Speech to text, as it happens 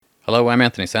Hello, I'm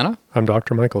Anthony Santa, I'm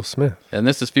Dr. Michael Smith. and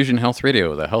this is Fusion Health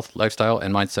Radio, the health, lifestyle,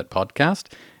 and mindset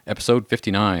podcast, episode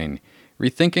 59,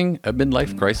 Rethinking a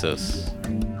Midlife Crisis.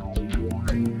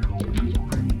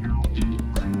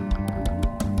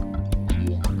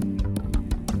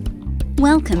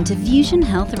 Welcome to Fusion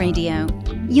Health Radio,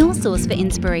 your source for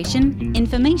inspiration,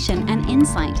 information, and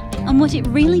insight on what it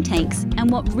really takes and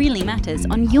what really matters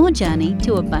on your journey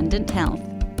to abundant health.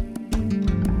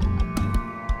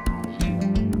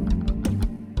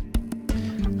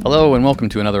 Hello, and welcome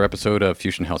to another episode of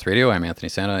Fusion Health Radio. I'm Anthony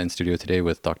Santa in studio today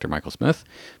with Dr. Michael Smith.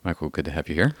 Michael, good to have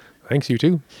you here. Thanks, you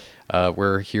too.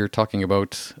 We're here talking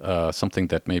about something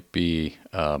that may be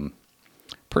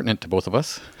pertinent to both of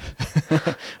us,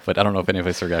 but I don't know if any of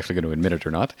us are actually going to admit it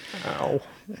or not. Ow.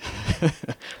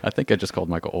 I think I just called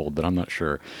Michael old, but I'm not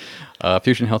sure.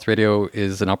 Fusion Health Radio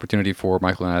is an opportunity for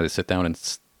Michael and I to sit down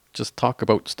and just talk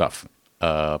about stuff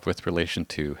with relation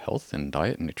to health and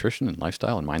diet and nutrition and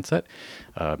lifestyle and mindset.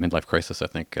 Midlife crisis, I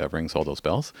think, rings all those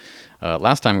bells.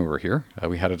 Last time we were here,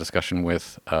 we had a discussion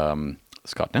with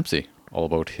Scott Dempsey all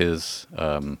about his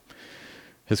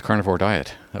carnivore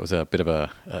diet. That was a bit of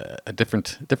a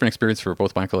different experience for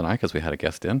both Michael and I because we had a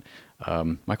guest in.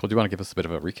 Michael, do you want to give us a bit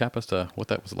of a recap as to what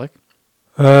that was like?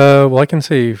 Well, I can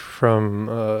say from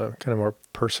kind of more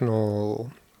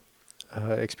personal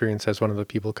experience as one of the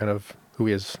people who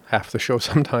is half the show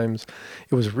sometimes,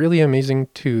 it was really amazing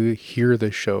to hear the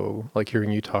show, like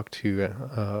hearing you talk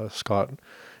to Scott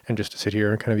and just to sit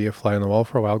here and kind of be a fly on the wall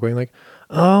for a while going like,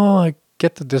 oh, I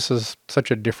get that this is such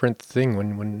a different thing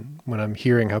when I'm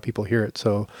hearing how people hear it.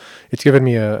 So it's given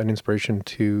me an inspiration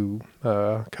to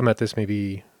come at this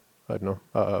maybe, I don't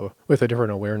know, with a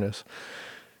different awareness.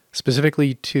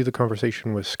 Specifically to the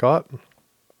conversation with Scott,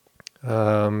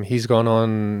 he's gone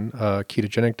on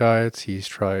ketogenic diets. He's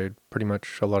tried pretty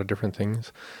much a lot of different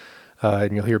things.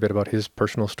 And you'll hear a bit about his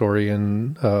personal story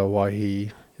and why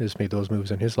he has made those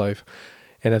moves in his life.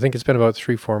 And I think it's been about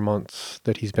 3-4 months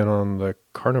that he's been on the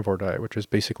carnivore diet, which is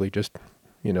basically just,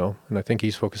 and I think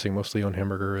he's focusing mostly on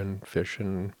hamburger and fish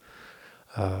and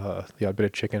the odd bit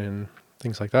of chicken and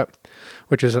things like that,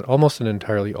 which is almost an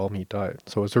entirely all-meat diet.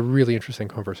 So it's a really interesting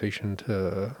conversation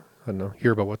to, I don't know,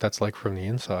 hear about what that's like from the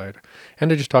inside and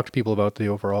to just talk to people about the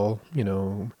overall,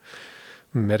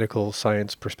 medical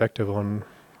science perspective on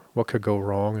what could go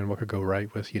wrong and what could go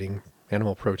right with eating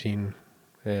animal protein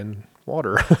and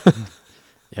water.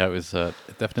 Yeah, it was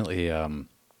definitely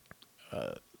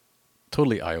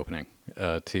totally eye-opening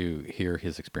to hear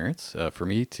his experience. For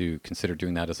me, to consider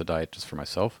doing that as a diet just for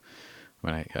myself.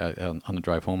 When I on the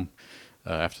drive home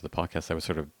after the podcast, I was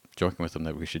sort of joking with him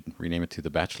that we should rename it to the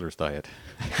Bachelor's Diet.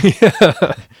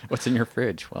 Yeah. What's in your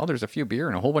fridge? Well, there's a few beer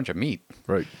and a whole bunch of meat.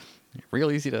 Right.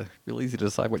 Real easy to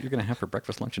decide what you're going to have for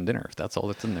breakfast, lunch, and dinner if that's all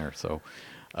that's in there. So,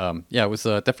 yeah, it was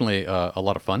definitely a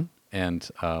lot of fun, and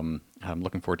I'm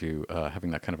looking forward to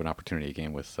having that kind of an opportunity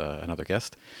again with another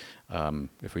guest.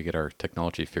 If we get our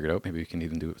technology figured out, maybe we can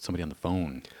even do it with somebody on the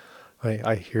phone.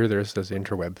 I hear there's this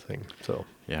interweb thing, so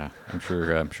Yeah, I'm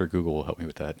sure Google will help me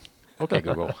with that. Okay,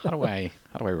 Google, how do I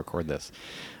record this?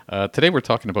 Today we're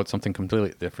talking about something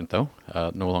completely different, though.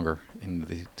 No longer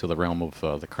to the realm of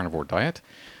the carnivore diet,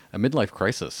 a midlife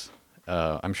crisis.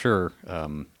 I'm sure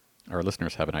our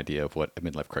listeners have an idea of what a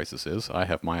midlife crisis is. I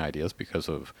have my ideas because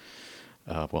of,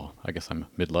 well, I guess I'm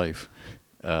midlife,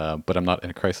 but I'm not in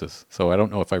a crisis, so I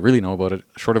don't know if I really know about it.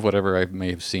 Short of whatever I may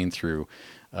have seen through.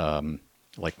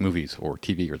 Like movies or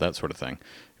TV or that sort of thing.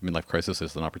 Midlife crisis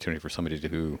is an opportunity for somebody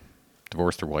to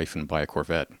divorce their wife and buy a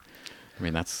Corvette. I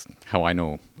mean, that's how I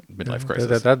know midlife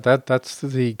crisis. That's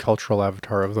the cultural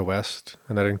avatar of the West,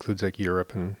 and that includes like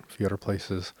Europe and a few other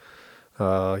places.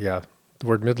 Yeah, the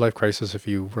word midlife crisis, if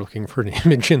you were looking for an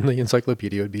image in the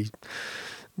encyclopedia, would be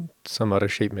some out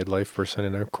of shape midlife person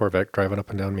in a Corvette driving up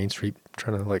and down Main Street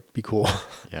trying to like be cool.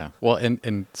 Yeah. Well,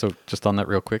 and so just on that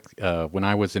real quick, when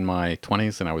I was in my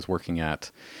 20s and I was working at,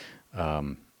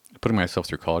 putting myself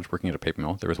through college, working at a paper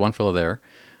mill, there was one fellow there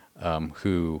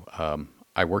who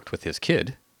I worked with his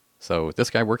kid. So this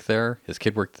guy worked there, his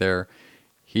kid worked there,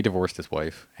 he divorced his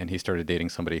wife, and he started dating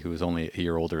somebody who was only a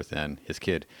year older than his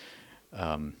kid.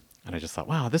 And I just thought,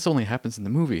 wow, this only happens in the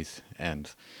movies. And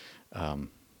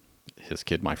his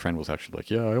kid, my friend, was actually like,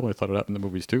 yeah, I only thought it happened in the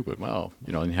movies too, but wow,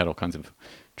 and he had all kinds of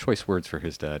choice words for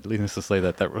his dad. Needless to say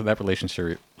that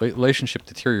relationship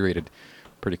deteriorated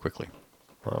pretty quickly.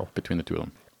 Wow. Between the two of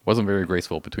them. Wasn't very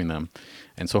graceful between them.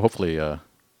 And so hopefully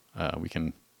we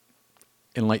can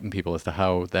enlighten people as to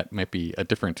how that might be a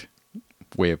different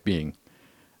way of being.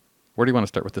 Where do you want to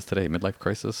start with this today? Midlife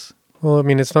crisis? Well, I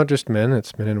mean, it's not just men,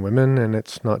 it's men and women, and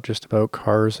it's not just about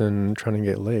cars and trying to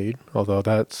get laid, although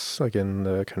that's, again,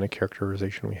 the kind of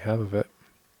characterization we have of it.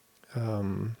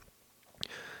 Um,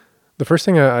 the first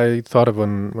thing I thought of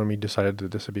when we decided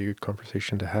that this would be a good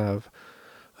conversation to have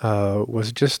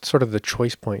was just sort of the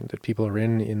choice point that people are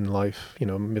in life,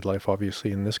 midlife,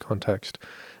 obviously, in this context,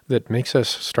 that makes us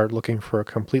start looking for a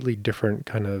completely different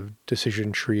kind of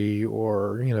decision tree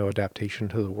or, adaptation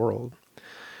to the world.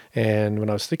 And when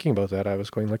I was thinking about that, I was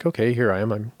going like, okay, here I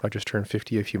am. I just turned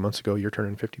 50 a few months ago. You're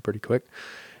turning 50 pretty quick.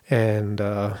 And,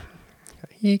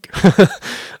 eek.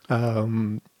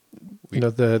 You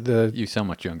sound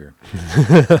much younger.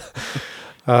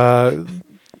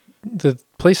 The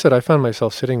place that I found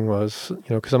myself sitting was,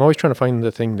 because I'm always trying to find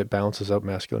the thing that balances out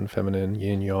masculine, feminine,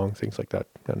 yin, yang, things like that.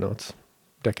 I know it's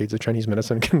decades of Chinese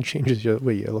medicine can changes the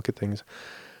way you look at things.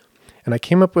 And I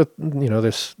came up with,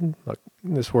 this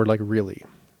word like really.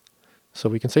 So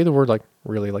we can say the word like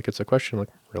really, like it's a question, like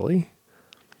really?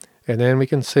 And then we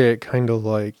can say it kind of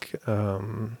like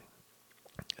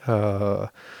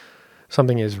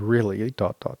something is really ...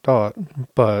 But,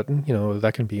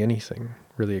 that can be anything.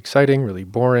 Really exciting, really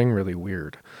boring, really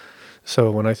weird. So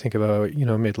when I think about,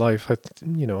 midlife,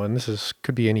 and this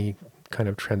could be any kind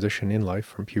of transition in life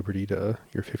from puberty to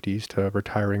your 50s to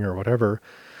retiring or whatever.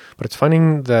 But it's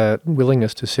finding that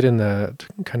willingness to sit in that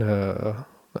kind of,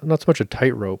 not so much a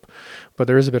tightrope, but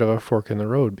there is a bit of a fork in the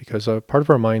road because part of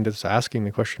our mind is asking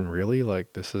the question, really,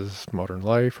 like this is modern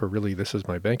life, or really this is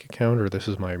my bank account, or this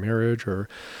is my marriage, or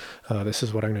this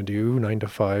is what I'm going to do 9 to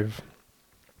 5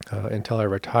 until I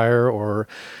retire, or,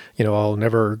 I'll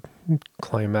never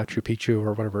climb Machu Picchu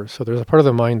or whatever. So there's a part of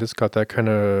the mind that's got that kind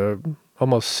of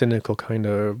almost cynical kind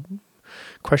of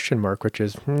question mark, which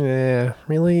is,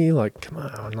 really? Like, come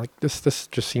on, like this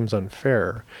just seems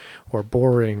unfair or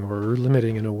boring or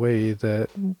limiting in a way that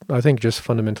I think just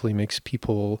fundamentally makes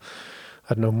people,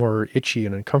 I don't know, more itchy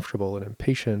and uncomfortable and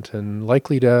impatient and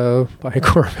likely to buy a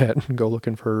Corvette and go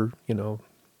looking for,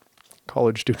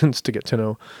 college students to get to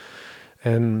know.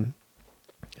 And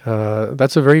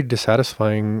that's a very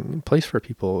dissatisfying place for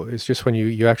people. It's just when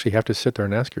you actually have to sit there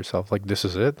and ask yourself, like, this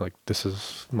is it? Like, this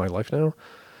is my life now?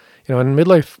 And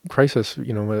midlife crisis,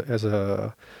 as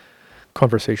a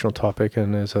conversational topic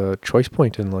and as a choice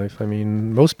point in life, I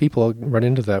mean, most people run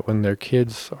into that when their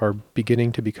kids are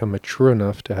beginning to become mature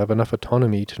enough to have enough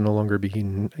autonomy to no longer be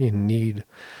in need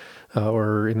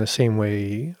or in the same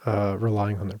way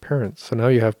relying on their parents. So now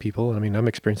you have people, I'm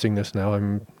experiencing this now.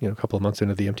 I'm a couple of months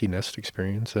into the empty nest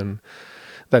experience, and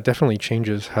that definitely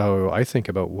changes how I think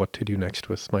about what to do next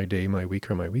with my day, my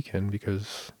week, or my weekend,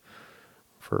 because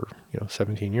for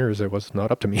 17 years it was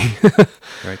not up to me.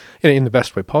 Right. In the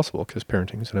best way possible, because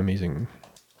parenting is an amazing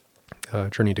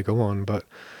journey to go on, but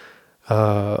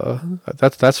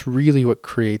that's really what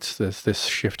creates this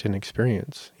shift in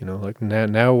experience. Like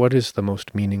now what is the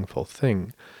most meaningful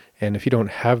thing? And if you don't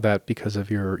have that because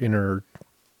of your inner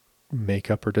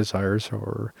makeup or desires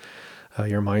or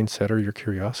your mindset or your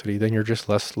curiosity, then you're just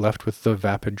left with the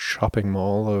vapid shopping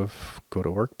mall of go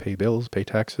to work, pay bills, pay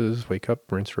taxes, wake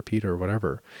up, rinse, repeat, or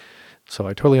whatever. So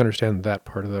I totally understand that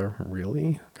part of the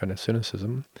really kind of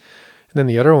cynicism. And then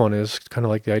the other one is kind of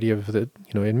like the idea of that,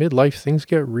 in midlife, things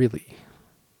get really,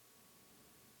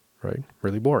 right,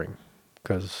 really boring.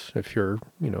 Because if you're,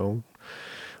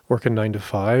 working 9 to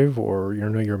 5, or,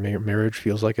 your marriage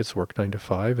feels like it's work 9 to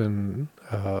 5, and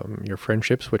your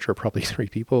friendships, which are probably 3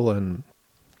 people, and,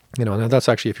 and that's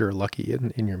actually if you're lucky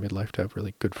in your midlife to have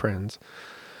really good friends.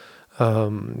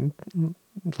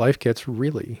 Life gets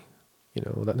really,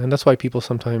 and that's why people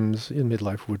sometimes in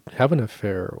midlife would have an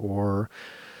affair or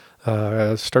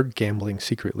start gambling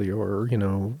secretly, or, we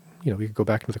could go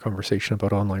back into the conversation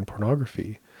about online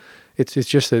pornography. It's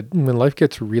just that when life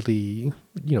gets really, ...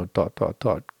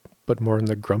 but more in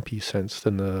the grumpy sense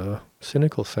than the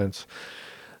cynical sense,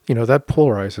 that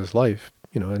polarizes life,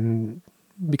 and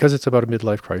because it's about a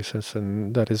midlife crisis,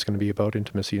 and that is going to be about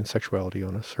intimacy and sexuality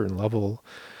on a certain level.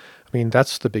 I mean,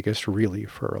 that's the biggest really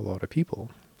for a lot of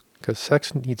people, because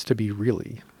sex needs to be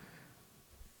really.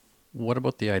 What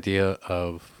about the idea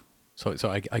of, so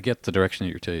I get the direction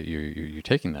that you're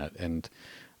taking that, and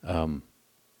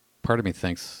part of me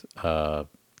thinks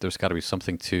there's got to be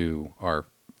something to our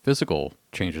physical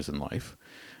changes in life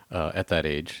at that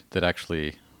age that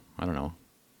actually, I don't know,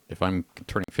 if I'm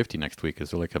turning 50 next week,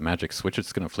 is there like a magic switch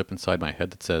that's going to flip inside my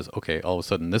head that says, okay, all of a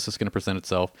sudden this is going to present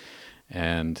itself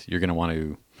and you're going to want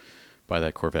to buy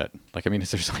that Corvette? Like,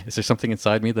 is there something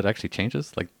inside me that actually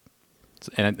changes? Like,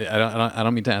 and I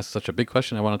don't mean to ask such a big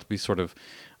question. I want it to be sort of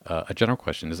a general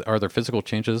question. Are there physical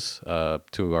changes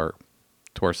to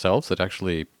ourselves that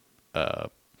actually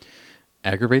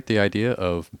aggravate the idea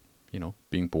of,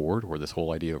 being bored, or this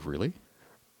whole idea of really?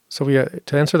 So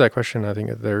to answer that question, I think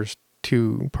there's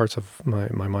two parts of my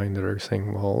mind that are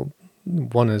saying, well,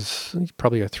 one is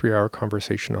probably a 3-hour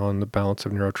conversation on the balance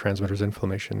of neurotransmitters,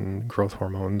 inflammation, growth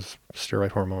hormones,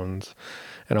 steroid hormones,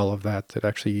 and all of that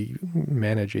actually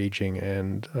manage aging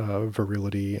and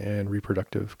virility and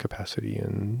reproductive capacity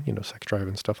and, sex drive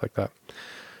and stuff like that.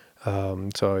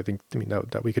 So I think,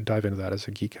 that we could dive into that as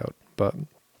a geek out. But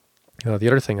the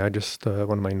other thing one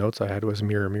of my notes I had was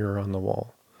mirror, mirror on the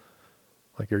wall.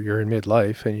 Like you're in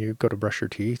midlife and you go to brush your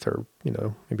teeth, or,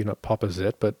 maybe not pop a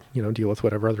zit, but, deal with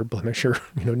whatever other blemish you're,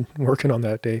 working on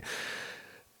that day.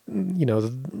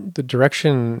 The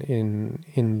direction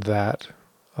in that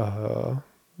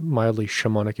mildly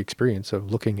shamanic experience of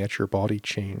looking at your body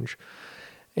change.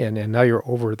 And now you're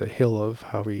over the hill of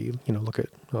how we, look at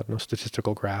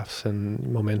statistical graphs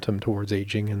and momentum towards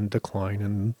aging and decline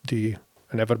and the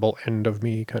inevitable end of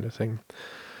me kind of thing.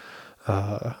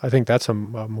 I think that's a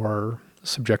more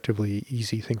subjectively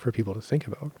easy thing for people to think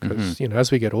about, because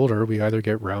as we get older, we either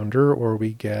get rounder or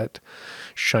we get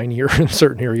shinier in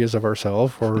certain areas of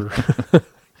ourselves, or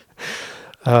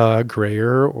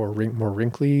grayer or more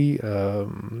wrinkly. Our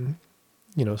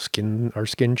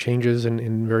skin changes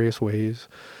in various ways.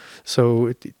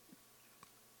 So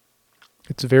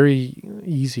it's very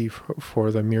easy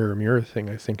for the mirror thing,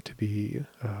 I think, to be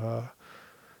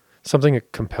something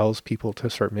that compels people to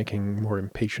start making more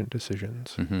impatient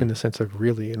decisions in the sense of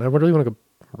really. And I really want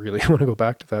to go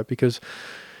back to that, because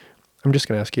I'm just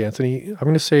going to ask you, Anthony. I'm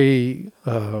going to say,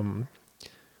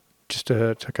 just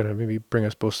to kind of maybe bring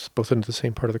us both into the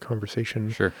same part of the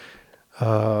conversation. Sure.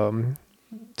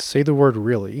 Say the word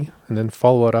really, and then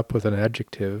follow it up with an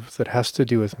adjective that has to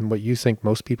do with what you think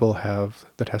most people have,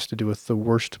 that has to do with the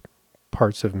worst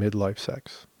parts of midlife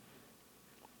sex.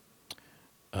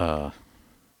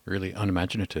 Really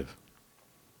unimaginative,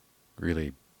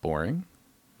 really boring,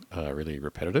 really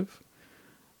repetitive,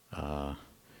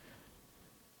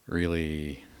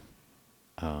 really,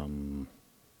 when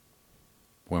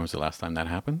was the last time that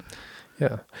happened?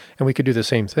 Yeah. And we could do the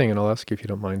same thing, and I'll ask you if you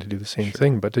don't mind to do the same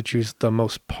thing, but to choose the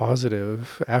most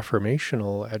positive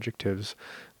affirmational adjectives,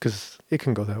 because it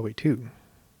can go that way too.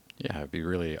 Yeah, it'd be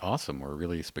really awesome, or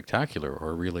really spectacular,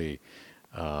 or really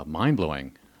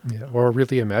mind-blowing. Yeah, or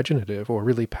really imaginative, or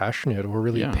really passionate, or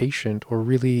really patient, or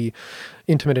really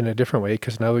intimate in a different way,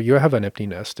 because now you have an empty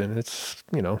nest and it's,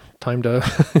 time to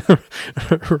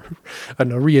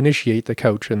reinitiate the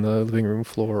couch and the living room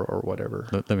floor or whatever.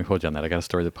 Let me hold you on that. I got a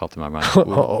story that popped in my mind.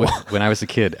 Uh-oh. When I was a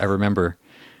kid, I remember,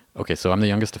 so I'm the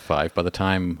youngest of 5. By the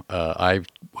time I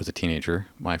was a teenager,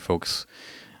 my folks,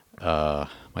 my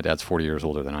dad's 40 years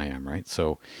older than I am, right?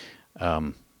 So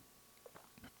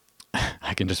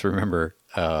I can just remember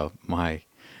my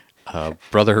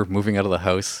brother moving out of the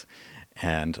house,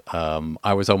 and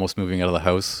I was almost moving out of the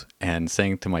house, and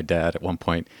saying to my dad at one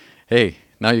point, "Hey,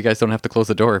 now you guys don't have to close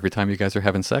the door every time you guys are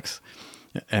having sex."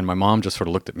 And my mom just sort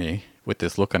of looked at me with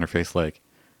this look on her face like,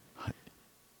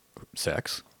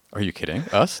 "Sex? Are you kidding?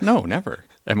 Us? No, never."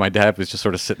 And my dad was just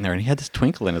sort of sitting there, and he had this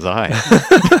twinkle in his eye.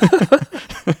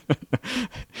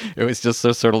 It was just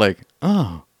so sort of like,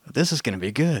 oh, this is going to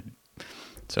be good.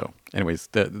 So anyways,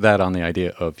 that on the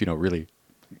idea of, really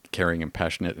caring and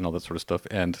passionate and all that sort of stuff,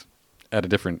 and at a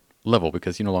different level,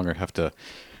 because you no longer have to,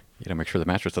 make sure the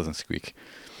mattress doesn't squeak.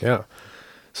 Yeah.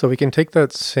 So we can take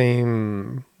that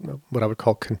same, what I would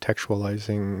call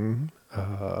contextualizing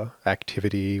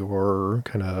activity, or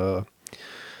kind of,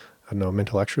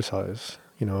 mental exercise,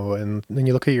 and then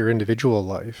you look at your individual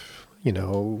life, in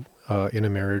a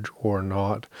marriage or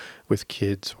not, with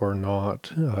kids or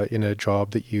not, in a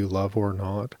job that you love or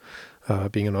not,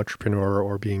 being an entrepreneur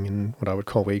or being in what I would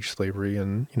call wage slavery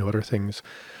and, other things.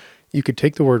 You could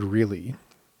take the word really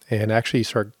and actually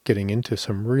start getting into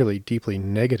some really deeply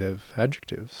negative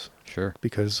adjectives. Sure.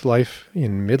 Because life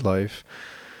in midlife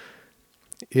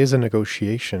is a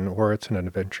negotiation, or it's an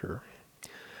adventure.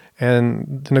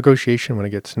 And the negotiation, when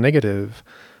it gets negative,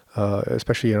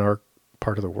 especially in our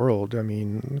part of the world,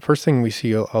 first thing we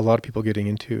see a lot of people getting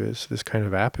into is this kind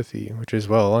of apathy, which is,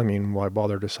 why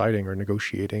bother deciding or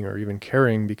negotiating or even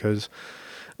caring, because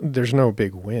there's no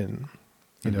big win,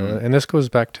 and this goes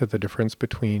back to the difference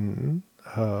between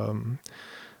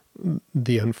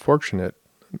the unfortunate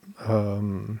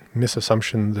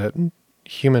misassumption that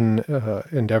human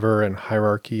endeavor and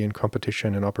hierarchy and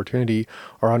competition and opportunity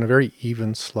are on a very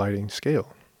even sliding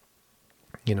scale.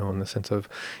 In the sense of,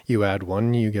 you add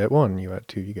 1, you get 1, you add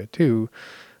 2, you get 2.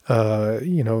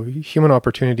 Human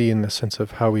opportunity in the sense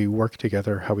of how we work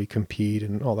together, how we compete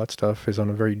and all that stuff is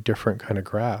on a very different kind of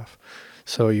graph.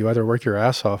 So you either work your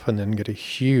ass off and then get a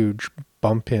huge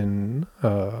bump in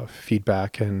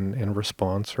feedback and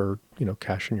response, or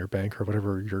cash in your bank or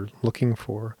whatever you're looking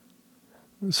for.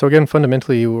 So again,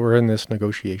 fundamentally, we're in this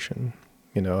negotiation,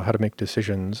 how to make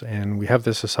decisions, and we have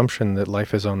this assumption that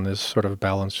life is on this sort of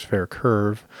balanced, fair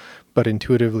curve, but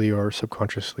intuitively or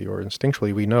subconsciously or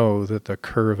instinctually, we know that the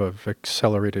curve of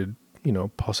accelerated,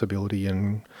 possibility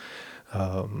and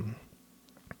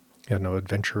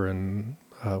adventure and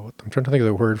I'm trying to think of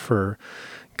the word for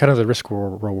kind of the risk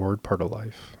reward part of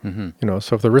life. Mm-hmm.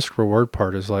 So if the risk reward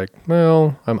part is like,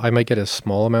 well, I might get a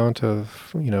small amount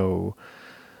of,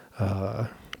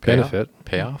 benefit,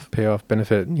 payoff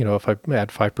benefit. If I add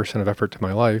 5% of effort to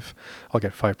my life, I'll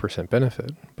get 5%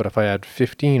 benefit. But if I add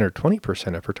 15 or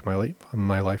 20% effort to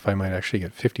my life, I might actually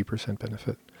get 50%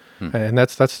 benefit. And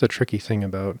that's the tricky thing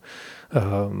about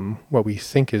what we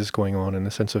think is going on in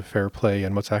the sense of fair play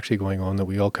and what's actually going on that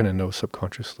we all kind of know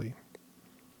subconsciously.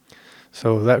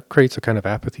 So that creates a kind of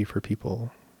apathy for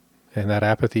people. And that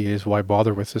apathy is why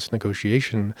bother with this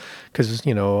negotiation, because,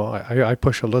 I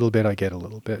push a little bit, I get a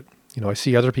little bit. I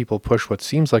see other people push what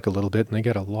seems like a little bit and they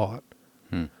get a lot.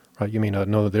 Right? You may not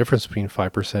know the difference between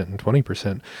 5% and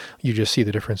 20%. You just see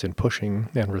the difference in pushing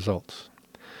and results.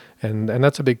 And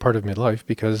that's a big part of midlife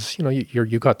because,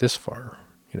 you got this far,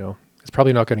 it's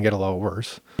probably not going to get a lot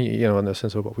worse, in the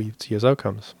sense of what we see as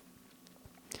outcomes.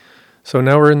 So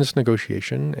now we're in this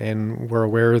negotiation and we're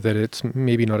aware that it's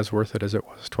maybe not as worth it as it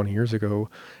was 20 years ago.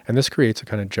 And this creates a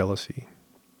kind of jealousy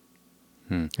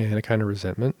and a kind of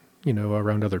resentment,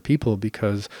 around other people,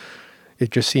 because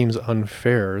it just seems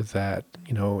unfair that,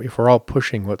 if we're all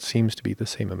pushing what seems to be the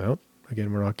same amount,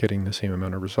 again, we're not getting the same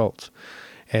amount of results.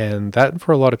 And that,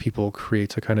 for a lot of people,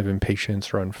 creates a kind of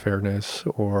impatience or unfairness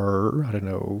or, I don't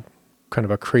know, kind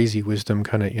of a crazy wisdom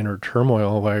kind of inner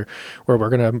turmoil where we're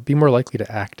going to be more likely to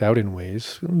act out in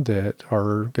ways that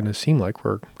are going to seem like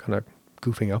we're kind of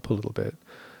goofing up a little bit.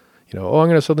 I'm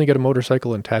going to suddenly get a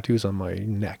motorcycle and tattoos on my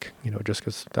neck, just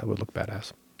because that would look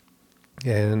badass.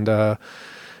 And,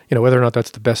 whether or not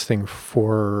that's the best thing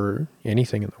for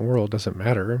anything in the world doesn't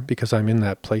matter, because I'm in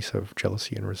that place of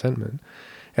jealousy and resentment.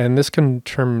 And this can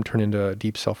turn into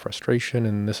deep self-frustration,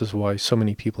 and this is why so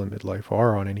many people in midlife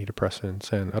are on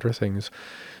antidepressants and other things,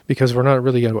 because we're not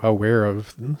really aware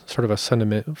of sort of a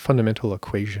fundamental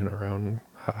equation around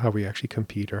how we actually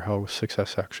compete or how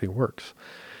success actually works.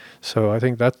 So I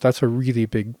think that's a really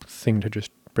big thing to just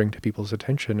bring to people's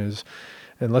attention is,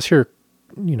 unless you're,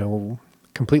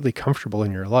 completely comfortable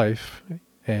in your life,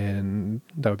 and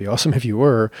that would be awesome if you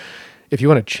were, if you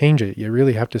want to change it, you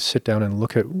really have to sit down and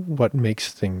look at what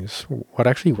makes things, what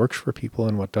actually works for people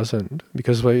and what doesn't.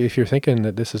 Because if you're thinking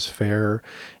that this is fair,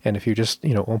 and if you just,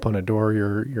 open a door,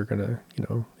 you're going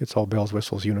to, it's all bells,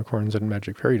 whistles, unicorns, and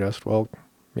magic fairy dust. Well,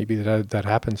 maybe that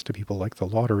happens to people like the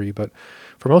lottery. But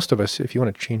for most of us, if you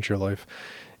want to change your life,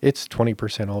 it's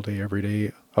 20% all day, every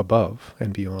day, above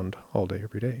and beyond all day,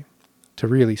 every day, to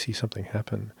really see something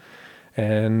happen.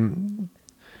 And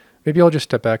maybe I'll just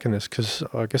step back in this, because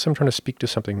I guess I'm trying to speak to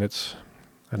something that's,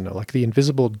 I don't know, like the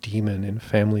invisible demon in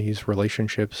families,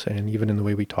 relationships, and even in the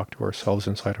way we talk to ourselves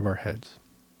inside of our heads.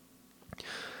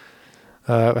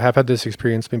 I have had this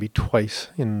experience maybe twice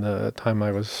in the time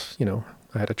I was,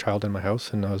 I had a child in my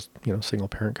house and I was, single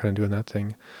parent, kind of doing that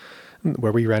thing,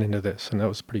 where we ran into this. And that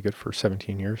was pretty good for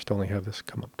 17 years to only have this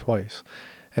come up twice.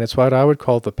 And it's what I would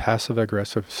call the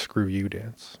passive-aggressive screw you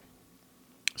dance.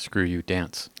 Screw you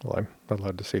dance. Well, I'm not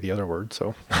allowed to say the other word,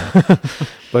 so.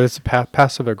 But it's a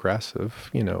passive-aggressive,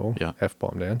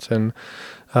 F-bomb dance. And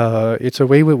it's a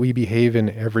way that we behave in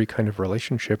every kind of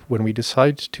relationship when we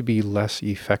decide to be less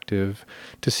effective,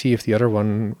 to see if the other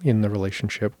one in the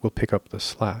relationship will pick up the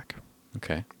slack.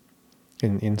 Okay.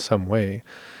 In some way.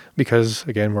 Because,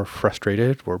 again, we're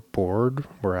frustrated, we're bored,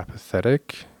 we're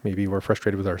apathetic. Maybe we're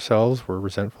frustrated with ourselves, we're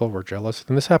resentful, we're jealous.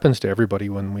 And this happens to everybody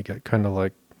when we get kind of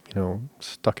like,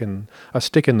 stuck in a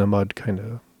stick in the mud kind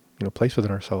of, place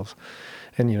within ourselves.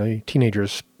 And,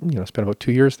 teenagers, spend about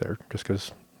 2 years there just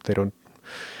because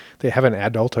they haven't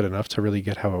adulted enough to really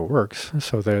get how it works.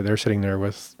 So they're sitting there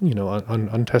with,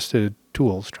 untested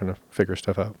tools trying to figure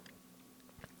stuff out.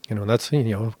 And that's,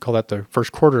 call that the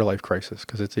first quarter life crisis,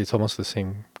 because it's almost the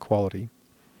same quality,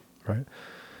 right?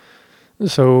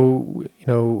 So,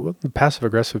 the passive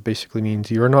aggressive basically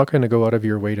means you're not going to go out of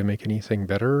your way to make anything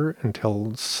better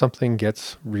until something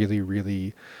gets really,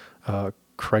 really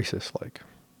crisis-like.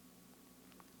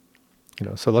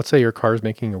 So let's say your car is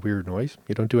making a weird noise.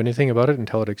 You don't do anything about it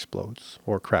until it explodes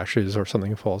or crashes or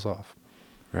something falls off.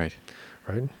 Right.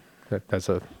 Right?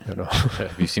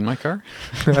 Have you seen my car?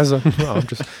 Wasn't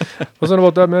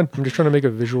about that, man. I'm just trying to make a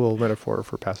visual metaphor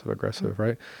for passive aggressive,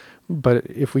 right? But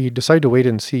if we decide to wait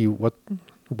and see what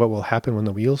will happen when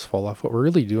the wheels fall off, what we're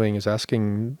really doing is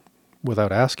asking,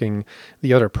 without asking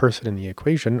the other person in the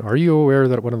equation, are you aware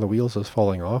that one of the wheels is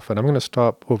falling off? And I'm going to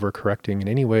stop overcorrecting in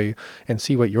any way and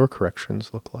see what your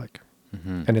corrections look like.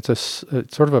 Mm-hmm. And it's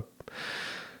sort of a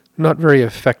not very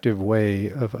effective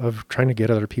way of trying to get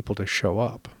other people to show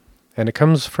up. And it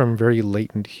comes from very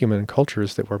latent human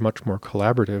cultures that were much more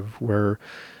collaborative, where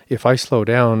if I slow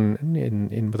down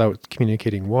in without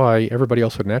communicating why, everybody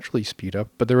else would naturally speed up,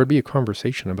 but there would be a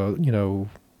conversation about,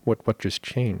 what just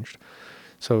changed.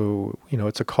 So,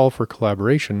 it's a call for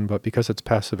collaboration, but because it's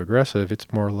passive aggressive, it's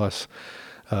more or less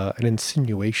an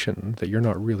insinuation that you're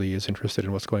not really as interested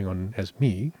in what's going on as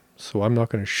me. So I'm not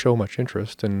going to show much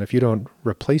interest. And if you don't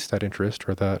replace that interest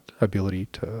or that ability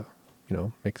to,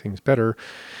 make things better,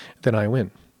 then I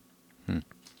win.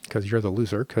 Because you're the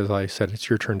loser, because I said it's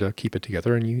your turn to keep it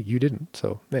together and you didn't.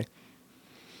 So, hey.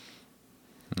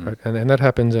 Right? And that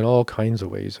happens in all kinds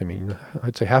of ways. I mean,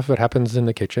 I'd say half of it happens in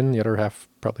the kitchen. The other half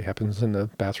probably happens in the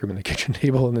bathroom and the kitchen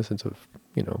table, in the sense of,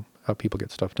 how people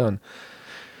get stuff done.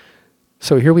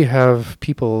 So here we have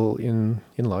people in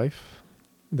life.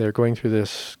 They're going through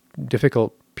this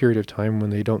difficult period of time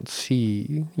when they don't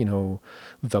see,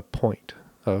 the point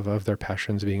of their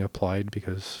passions being applied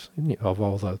because of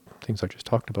all the things I just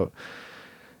talked about.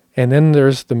 And then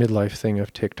there's the midlife thing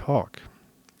of TikTok.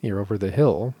 You're over the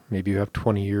hill. Maybe you have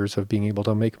 20 years of being able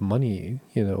to make money,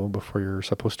 before you're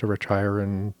supposed to retire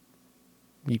and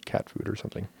eat cat food or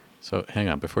something. So hang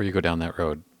on, before you go down that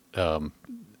road,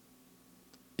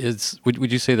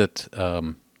 would you say that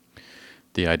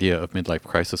the idea of midlife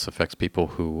crisis affects people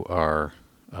who are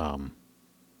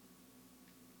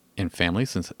in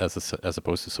families, as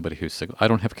opposed to somebody who's single? I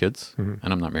don't have kids, and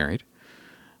I'm not married.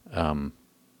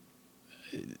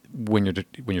 When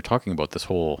you're talking about this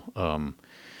whole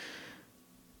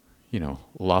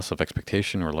loss of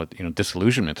expectation or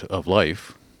disillusionment of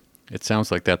life, it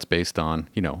sounds like that's based on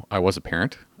I was a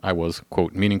parent, I was,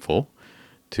 quote, meaningful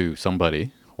to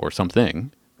somebody or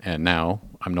something, and now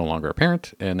I'm no longer a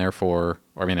parent, and therefore,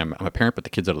 I'm a parent, but the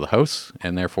kid's out of the house,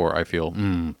 and therefore I feel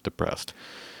depressed.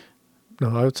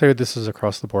 No, I would say this is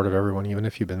across the board of everyone, even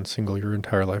if you've been single your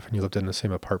entire life and you lived in the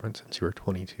same apartment since you were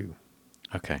 22.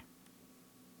 Okay.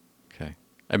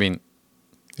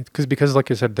 Because like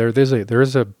I said, there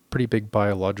is a pretty big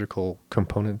biological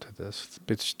component to this.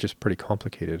 It's just pretty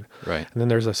complicated. Right. And then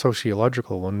there's a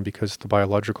sociological one, because the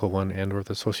biological one and or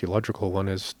the sociological one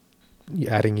is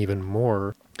adding even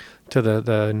more to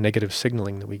the negative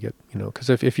signaling that we get, because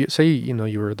if you say,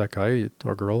 you were that guy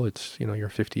or girl, it's, you're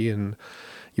 50 and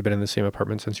you've been in the same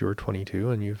apartment since you were 22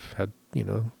 and you've had,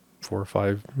 4 or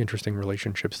 5 interesting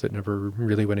relationships that never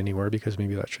really went anywhere because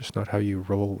maybe that's just not how you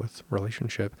roll with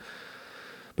relationship.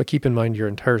 But keep in mind your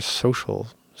entire social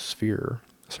sphere,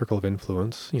 circle of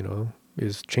influence,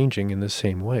 is changing in the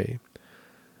same way.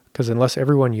 Because unless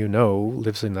everyone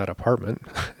lives in that apartment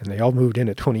and they all moved in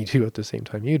at 22 at the same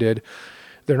time you did,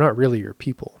 they're not really your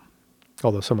people.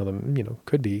 Although some of them,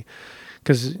 could be.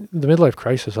 Because the midlife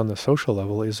crisis on the social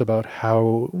level is about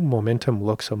how momentum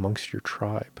looks amongst your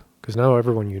tribe. Because now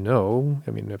everyone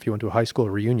if you went to a high school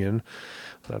reunion,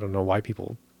 I don't know why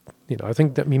people, I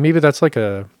think that, maybe that's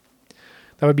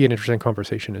that would be an interesting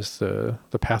conversation, is the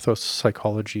pathos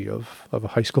psychology of a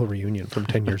high school reunion from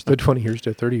 10 years to 20 years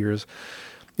to 30 years,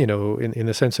 in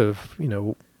the sense of,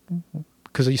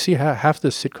 because you see half the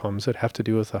sitcoms that have to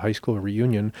do with a high school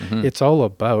reunion, it's all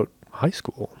about high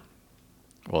school.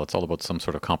 Well, it's all about some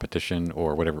sort of competition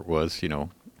or whatever it was,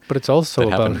 But it's also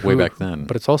that happened way back then.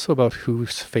 But it's also about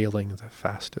who's failing the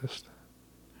fastest.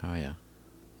 Oh yeah,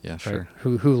 yeah, sure.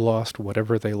 Right? Who lost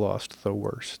whatever they lost the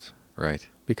worst. Right.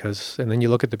 And then you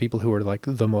look at the people who are like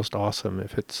the most awesome.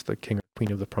 If it's the king or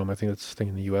queen of the prom, I think that's the thing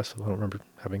in the U.S. I don't remember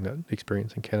having that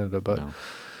experience in Canada, but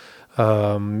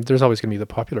there's always going to be the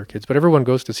popular kids. But everyone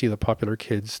goes to see the popular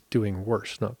kids doing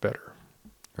worse, not better.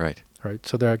 Right. Right.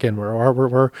 So there again,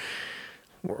 we're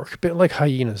a bit like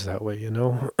hyenas that way,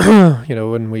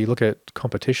 when we look at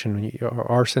competition,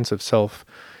 our sense of self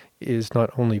is not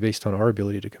only based on our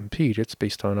ability to compete, it's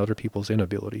based on other people's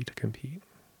inability to compete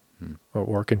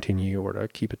or continue or to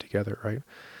keep it together, right?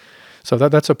 So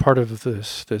that's a part of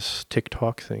this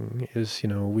TikTok thing is,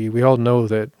 we all know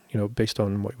that, based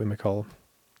on what we might call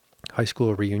high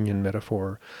school reunion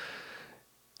metaphor,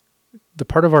 the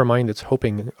part of our mind that's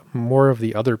hoping more of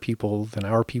the other people than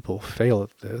our people fail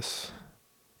at this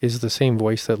is the same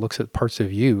voice that looks at parts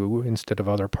of you instead of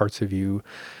other parts of you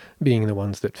being the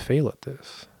ones that fail at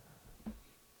this.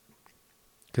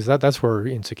 Because that's where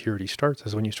insecurity starts,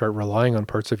 is when you start relying on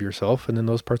parts of yourself, and then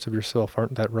those parts of yourself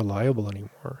aren't that reliable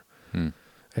anymore.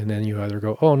 And then you either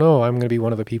go, oh no, I'm going to be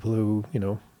one of the people who,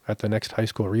 at the next high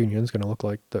school reunion is going to look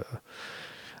like the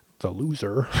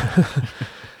loser.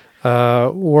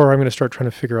 Or I'm going to start trying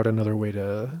to figure out another way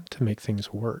to make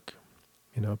things work,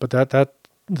 but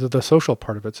the social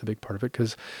part of it's a big part of it,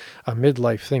 because a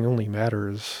midlife thing only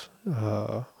matters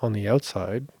on the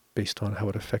outside based on how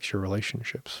it affects your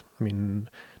relationships. I mean,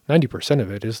 90%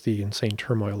 of it is the insane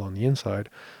turmoil on the inside,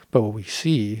 but what we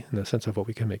see in the sense of what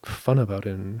we can make fun about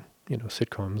in,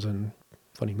 sitcoms and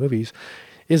funny movies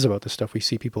is about the stuff we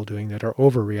see people doing that are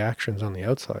overreactions on the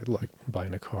outside, like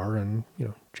buying a car and,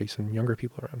 chasing younger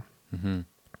people around. Mm-hmm.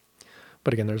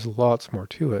 But again, there's lots more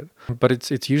to it. But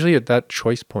it's usually at that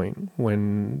choice point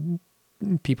when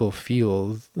people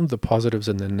feel the positives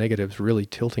and the negatives really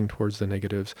tilting towards the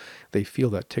negatives. They feel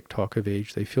that tick-tock of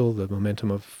age. They feel the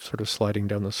momentum of sort of sliding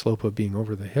down the slope of being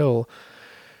over the hill,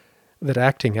 that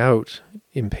acting out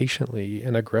impatiently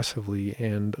and aggressively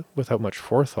and without much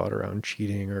forethought around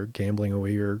cheating or gambling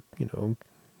away your,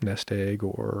 nest egg,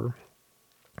 or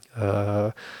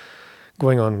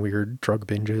going on weird drug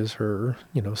binges, or,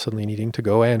 suddenly needing to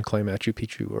go and climb Machu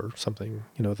Picchu or something.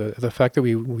 The fact that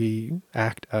we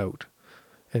act out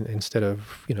and instead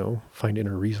of, find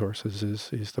inner resources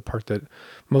is the part that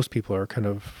most people are kind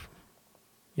of,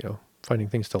 finding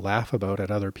things to laugh about at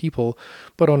other people,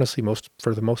 but honestly,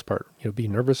 for the most part, be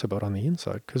nervous about on the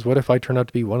inside. Because what if I turn out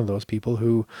to be one of those people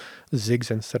who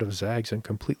zigs instead of zags and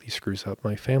completely screws up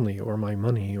my family or my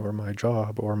money or my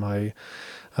job or my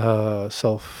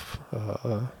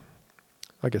self-love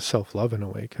in a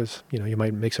way? Because, you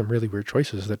might make some really weird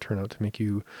choices that turn out to make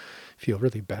you feel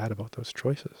really bad about those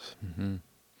choices. Mm-hmm.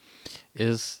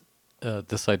 Is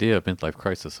this idea of midlife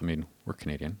crisis, I mean, we're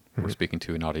Canadian. Mm-hmm. We're speaking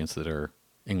to an audience that are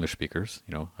English speakers,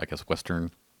 I guess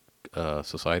Western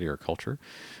society or culture.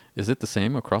 Is it the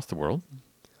same across the world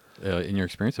in your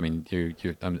experience? I mean,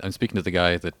 I'm speaking to the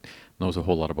guy that knows a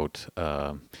whole lot about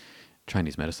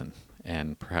Chinese medicine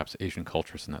and perhaps Asian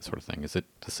cultures and that sort of thing. Is it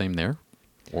the same there,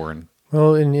 or in?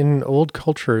 Well, in old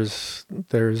cultures,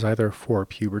 there's either 4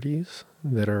 puberties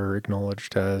that are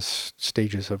acknowledged as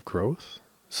stages of growth.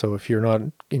 So if you're not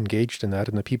engaged in that,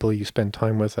 and the people you spend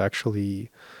time with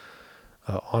actually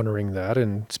honoring that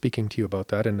and speaking to you about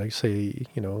that, and I say,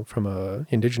 from a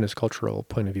indigenous cultural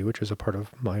point of view, which is a part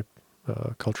of my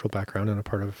cultural background and a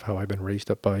part of how I've been raised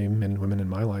up by men and women in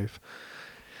my life,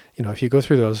 if you go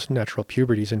through those natural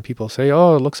puberties and people say,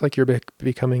 oh, it looks like you're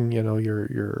becoming,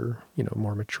 your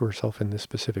more mature self in this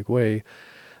specific way,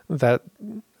 that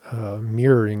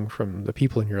mirroring from the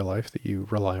people in your life that you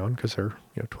rely on, because they're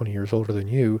 20 years older than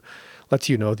you, lets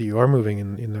you know that you are moving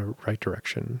in the right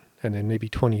direction. And in maybe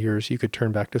 20 years, you could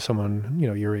turn back to someone,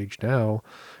 your age now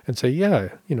and say, yeah,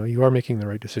 you are making the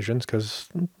right decisions, because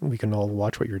we can all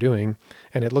watch what you're doing.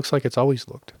 And it looks like it's always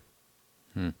looked.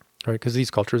 Right? Because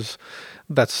these cultures,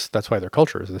 that's why they're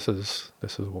cultures. This is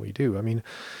what we do. I mean,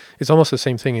 it's almost the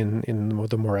same thing in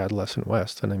the more adolescent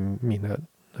West. And I mean that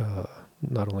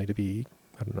not only to be,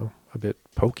 a bit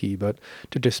pokey, but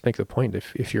to just make the point,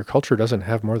 if your culture doesn't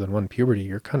have more than one puberty,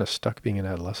 you're kind of stuck being an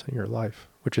adolescent in your life,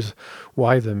 which is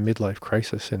why the midlife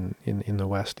crisis in the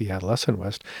West, the adolescent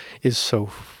West, is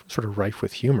so sort of rife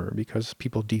with humor, because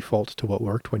people default to what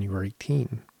worked when you were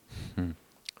 18,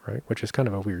 right? Which is kind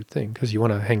of a weird thing, because you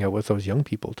want to hang out with those young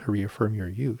people to reaffirm your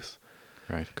youth.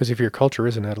 Right. Because if your culture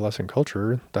is an adolescent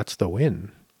culture, that's the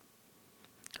win.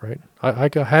 Right. I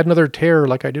had another tear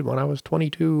like I did when I was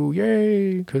 22.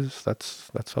 Yay! Because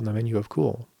that's on the menu of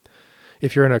cool.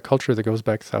 If you're in a culture that goes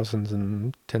back thousands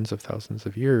and tens of thousands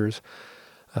of years,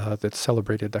 that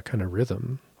celebrated that kind of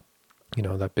rhythm,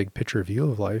 that big picture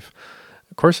view of life,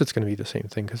 of course it's going to be the same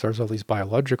thing, because there's all these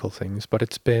biological things, but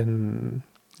it's been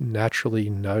naturally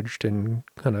nudged and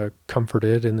kind of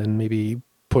comforted and then maybe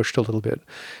pushed a little bit,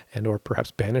 and or perhaps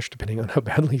banished, depending on how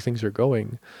badly things are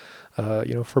going.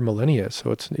 For millennia.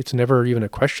 So it's never even a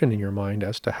question in your mind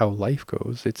as to how life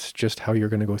goes. It's just how you're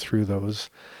going to go through those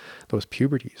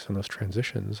puberties and those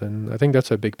transitions. And I think that's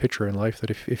a big picture in life,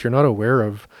 that if you're not aware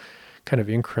of kind of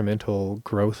incremental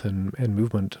growth and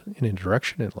movement in a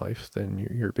direction in life, then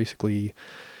you're basically,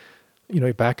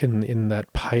 back in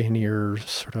that pioneer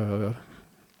sort of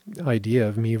idea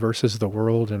of me versus the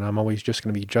world, and I'm always just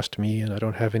going to be just me, and I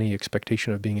don't have any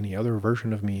expectation of being any other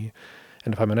version of me.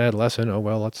 And if I'm an adolescent, oh,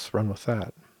 well, let's run with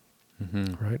that.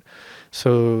 Right?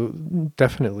 So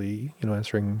definitely,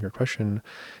 answering your question,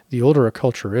 the older a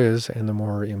culture is and the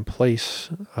more in place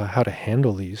how to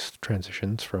handle these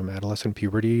transitions from adolescent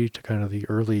puberty to kind of the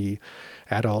early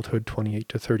adulthood, 28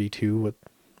 to 32, what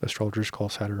astrologers call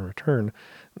Saturn return,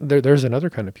 there's another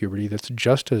kind of puberty that's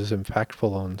just as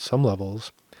impactful on some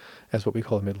levels as what we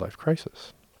call a midlife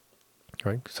crisis.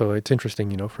 right? So it's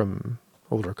interesting, from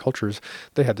older cultures,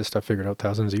 they had this stuff figured out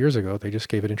thousands of years ago. They just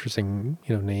gave it interesting,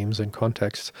 names and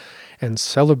contexts, and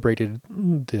celebrated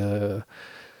the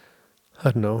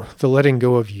letting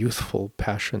go of youthful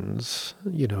passions,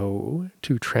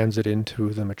 to transit into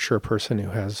the mature person who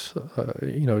has,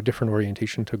 a different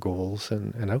orientation to goals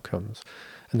and outcomes.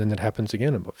 And then it happens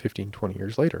again about 15, 20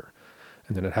 years later.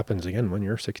 And then it happens again when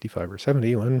you're 65 or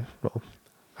 70, when,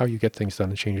 how you get things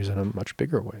done changes in a much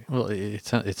bigger way. Well, it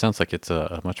sounds like it's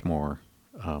a much more,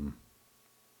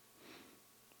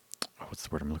 what's the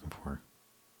word I'm looking for?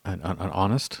 An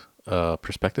honest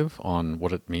perspective on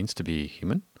what it means to be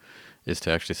human, is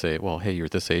to actually say, well, hey, you're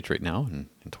this age right now, and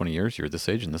in 20 years you're this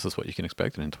age, and this is what you can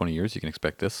expect, and in 20 years you can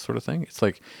expect this sort of thing.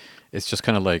 It's just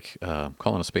kind of like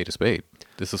calling a spade a spade.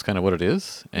 This is kind of what it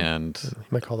is, and you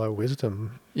might call that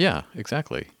wisdom. Yeah,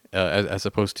 exactly. As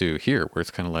opposed to here, where it's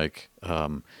kind of like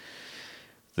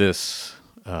this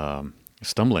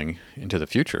stumbling into the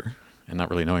future and not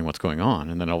really knowing what's going on,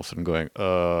 and then all of a sudden going,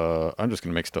 I'm just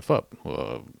going to make stuff up.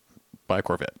 Buy a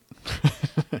Corvette,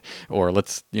 or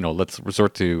let's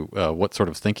resort to what sort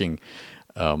of thinking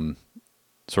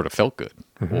sort of felt good,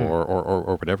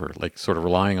 or whatever. Like sort of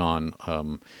relying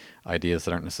on ideas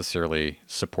that aren't necessarily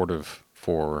supportive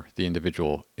for the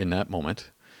individual in that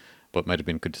moment, but might have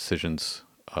been good decisions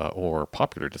or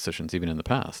popular decisions even in the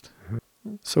past.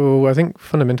 So I think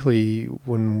fundamentally,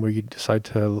 when we decide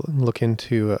to look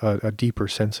into a deeper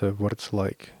sense of what it's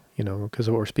like, because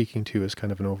what we're speaking to is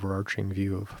kind of an overarching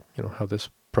view of, how this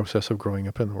process of growing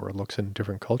up in the world looks in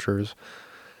different cultures.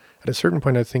 At a certain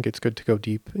point, I think it's good to go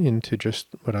deep into just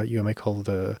what you might call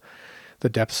the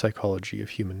depth psychology of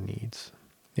human needs.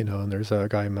 And there's a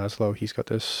guy, Maslow, he's got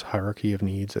this hierarchy of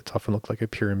needs that's often looked like a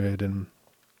pyramid, and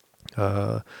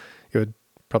it would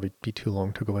probably be too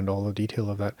long to go into all the detail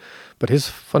of that. But his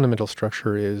fundamental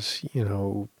structure is,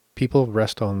 people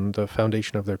rest on the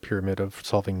foundation of their pyramid of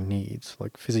solving needs,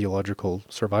 like physiological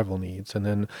survival needs, and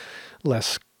then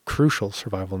less crucial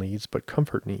survival needs, but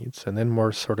comfort needs, and then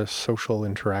more sort of social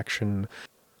interaction.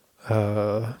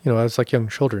 As like young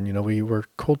children, we were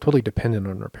totally dependent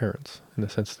on our parents in the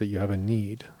sense that you have a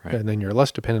need, right. And then you're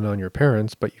less dependent on your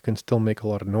parents, but you can still make a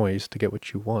lot of noise to get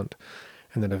what you want.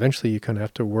 And then eventually you kind of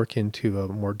have to work into a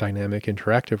more dynamic,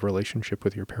 interactive relationship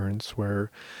with your parents where,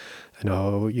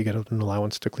 you get an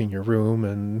allowance to clean your room,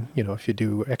 and, if you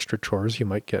do extra chores, you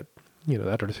might get,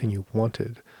 that other thing you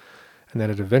wanted. And then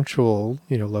at eventual,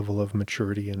 level of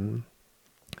maturity and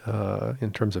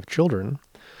in terms of children,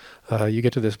 you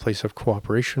get to this place of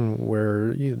cooperation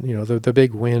where, the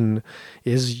big win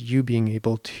is you being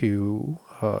able to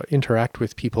interact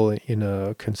with people in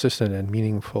a consistent and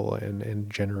meaningful and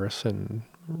generous and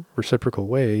reciprocal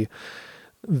way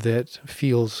that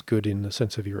feels good in the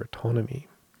sense of your autonomy,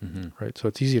 right? So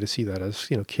it's easy to see that as,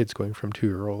 kids going from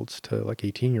 2-year-olds to like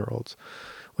 18-year-olds.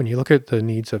 When you look at the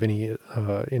needs of any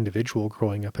individual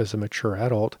growing up as a mature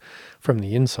adult from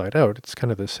the inside out, it's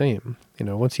kind of the same.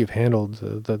 Once you've handled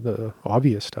the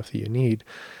obvious stuff that you need,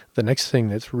 the next thing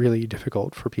that's really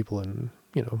difficult for people in,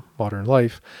 modern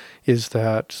life is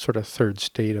that sort of third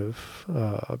state of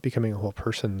becoming a whole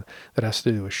person that has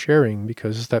to do with sharing,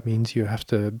 because that means you have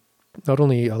to not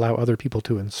only allow other people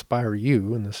to inspire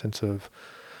you in the sense of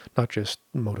not just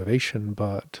motivation,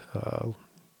 but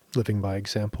living by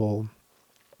example,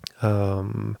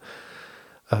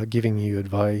 giving you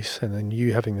advice, and then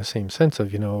you having the same sense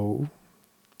of,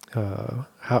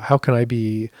 how can I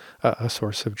be a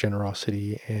source of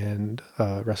generosity and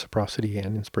reciprocity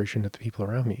and inspiration to the people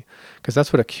around me? Because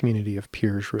that's what a community of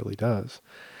peers really does.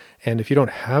 And if you don't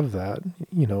have that,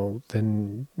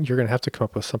 then you're going to have to come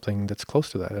up with something that's close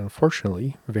to that. And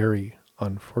unfortunately, very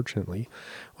unfortunately,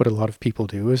 what a lot of people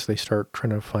do is they start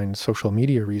trying to find social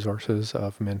media resources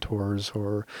of mentors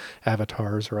or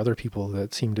avatars or other people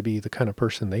that seem to be the kind of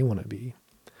person they want to be.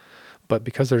 But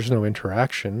because there's no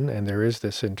interaction and there is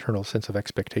this internal sense of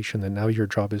expectation that now your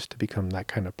job is to become that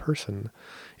kind of person,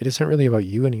 it isn't really about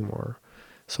you anymore.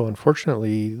 So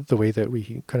unfortunately, the way that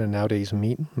we kind of nowadays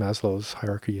meet Maslow's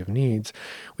hierarchy of needs,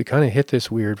 we kind of hit this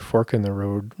weird fork in the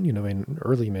road, in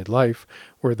early midlife,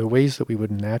 where the ways that we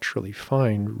would naturally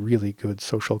find really good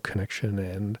social connection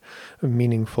and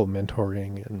meaningful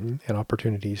mentoring and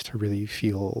opportunities to really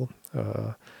feel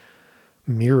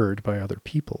mirrored by other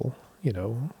people,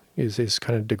 is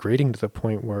kind of degrading to the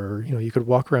point where, you could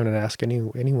walk around and ask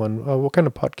anyone, oh, what kind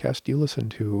of podcast do you listen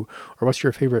to? Or what's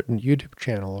your favorite YouTube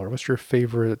channel? Or what's your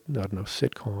favorite,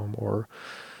 sitcom? Or,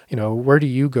 where do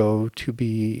you go to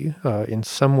be in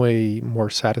some way more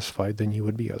satisfied than you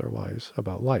would be otherwise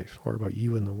about life or about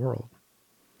you in the world?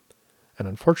 And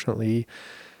unfortunately,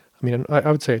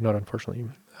 I would say not unfortunately,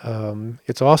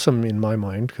 It's awesome in my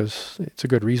mind because it's a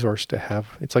good resource to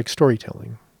have. It's like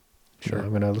storytelling. You know, Sure. I'm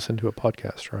going to listen to a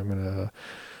podcast, or I'm going to,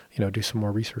 do some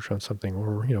more research on something,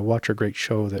 or, watch a great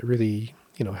show that really,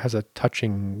 has a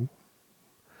touching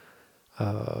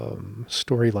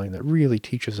storyline that really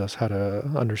teaches us how to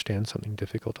understand something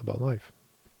difficult about life.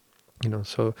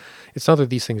 So it's not that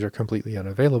these things are completely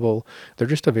unavailable. They're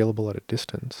just available at a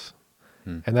distance.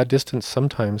 Hmm. And that distance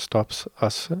sometimes stops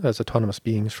us as autonomous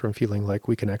beings from feeling like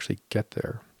we can actually get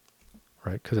there,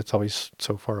 right? Because it's always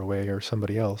so far away or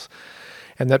somebody else.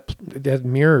 And that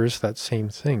mirrors that same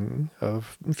thing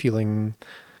of feeling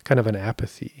kind of an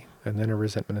apathy, and then a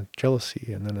resentment and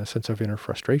jealousy, and then a sense of inner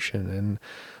frustration.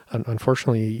 And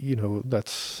unfortunately,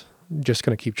 that's just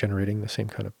going to keep generating the same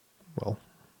kind of, well,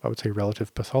 I would say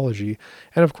relative pathology.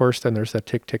 And of course, then there's that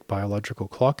tick-tick biological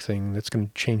clock thing that's going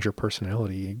to change your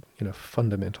personality in a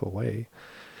fundamental way.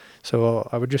 So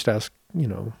I would just ask,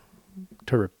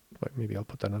 maybe I'll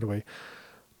put that another way.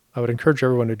 I would encourage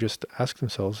everyone to just ask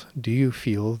themselves, do you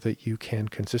feel that you can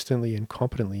consistently and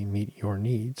competently meet your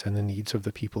needs and the needs of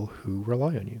the people who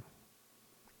rely on you?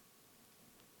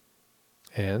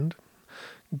 And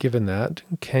given that,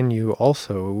 can you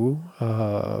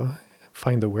also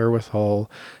find the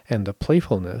wherewithal and the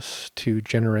playfulness to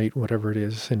generate whatever it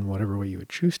is in whatever way you would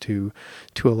choose to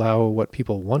allow what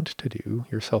people want to do,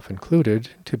 yourself included,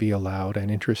 to be allowed and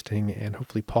interesting and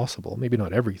hopefully possible? Maybe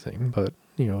not everything, but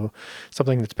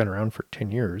something that's been around for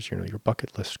 10 years, your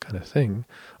bucket list kind of thing.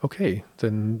 Okay,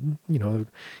 then,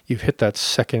 you've hit that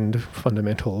second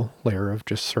fundamental layer of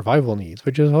just survival needs,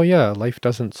 which is, oh yeah, life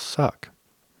doesn't suck.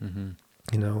 Mm-hmm.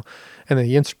 And then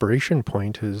the inspiration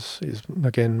point is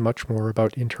again much more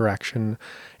about interaction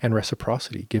and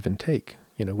reciprocity, give and take,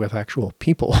 with actual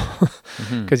people,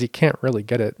 because you can't really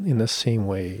get it in the same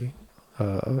way.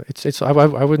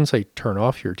 I wouldn't say turn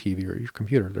off your TV or your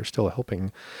computer. They're still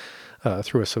helping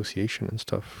through association and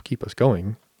stuff keep us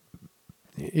going.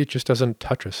 It just doesn't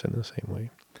touch us in the same way.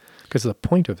 Because the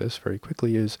point of this, very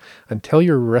quickly, is until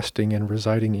you're resting and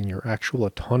residing in your actual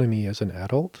autonomy as an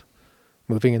adult,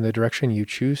 moving in the direction you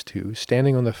choose to,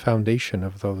 standing on the foundation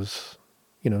of those,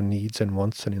 needs and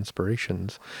wants and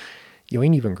inspirations, you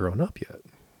ain't even grown up yet.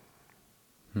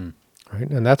 Right?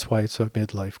 And that's why it's a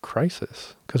midlife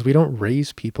crisis, because we don't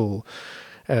raise people.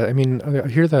 I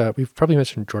hear that we've probably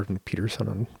mentioned Jordan Peterson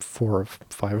on 4 or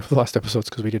 5 of the last episodes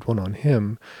because we did one on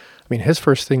him. His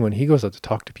first thing when he goes out to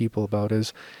talk to people about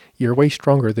is, you're way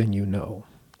stronger than you know.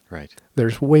 Right.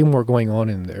 There's way more going on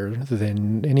in there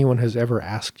than anyone has ever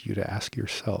asked you to ask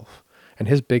yourself. And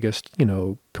his biggest,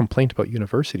 complaint about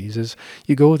universities is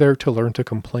you go there to learn to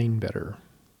complain better.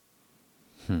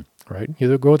 Right?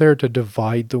 You go there to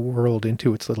divide the world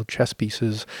into its little chess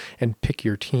pieces and pick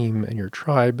your team and your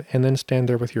tribe, and then stand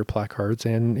there with your placards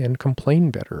and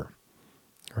complain better.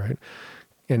 Right?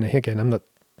 And again, I'm not,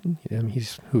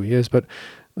 he's who he is, but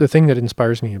the thing that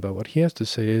inspires me about what he has to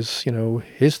say is,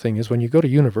 his thing is, when you go to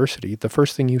university, the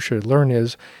first thing you should learn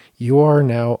is you are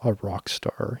now a rock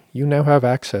star. You now have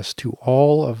access to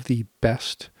all of the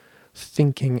best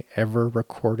thinking ever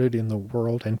recorded in the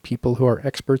world, and people who are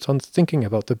experts on thinking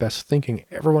about the best thinking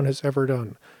everyone has ever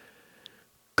done.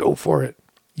 Go for it.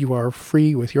 You are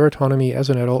free with your autonomy as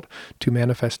an adult to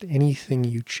manifest anything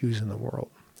you choose in the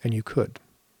world, and you could.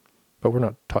 But we're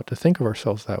not taught to think of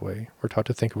ourselves that way. We're taught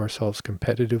to think of ourselves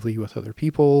competitively with other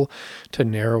people, to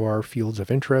narrow our fields of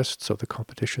interest so the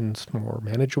competition's more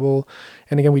manageable.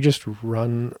 And again, we just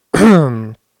run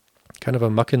kind of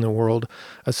amok in the world,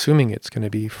 assuming it's going to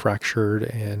be fractured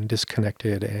and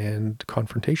disconnected and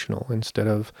confrontational, instead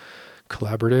of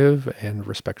collaborative and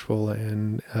respectful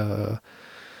and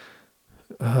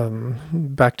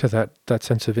back to that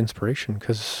sense of inspiration.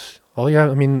 Because we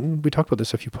talked about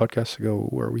this a few podcasts ago,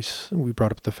 where we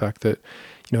brought up the fact that,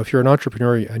 if you're an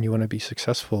entrepreneur and you want to be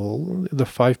successful, the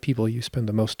 5 people you spend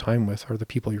the most time with are the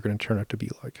people you're going to turn out to be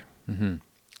like. Mm-hmm.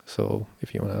 So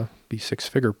if you want to be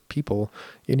 6-figure people,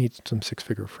 you need some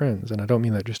 6-figure friends. And I don't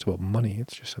mean that just about money.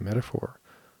 It's just a metaphor,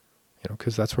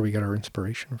 because that's where we get our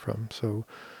inspiration from. So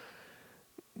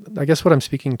I guess what I'm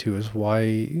speaking to is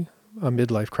why a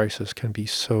midlife crisis can be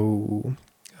so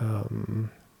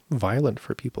violent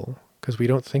for people, because we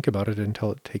don't think about it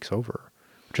until it takes over,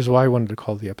 which is why I wanted to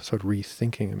call the episode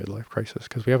Rethinking a Midlife Crisis,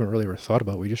 because we haven't really ever thought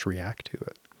about it. We just react to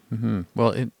it. Mm-hmm.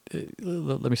 Well,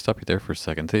 let me stop you there for a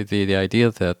second. The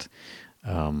idea that,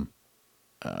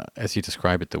 as you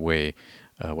describe it, the way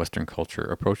Western culture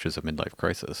approaches a midlife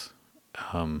crisis,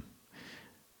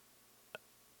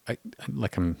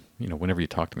 whenever you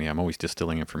talk to me, I'm always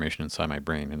distilling information inside my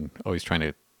brain and always trying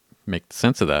to make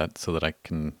sense of that so that I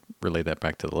can relay that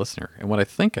back to the listener. And what I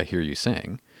think I hear you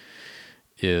saying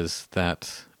is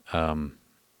that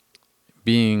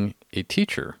being a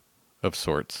teacher of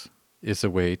sorts is a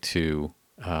way to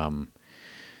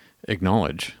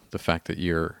acknowledge the fact that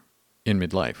you're in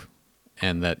midlife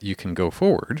and that you can go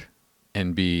forward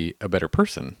and be a better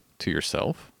person to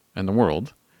yourself and the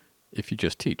world if you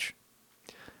just teach.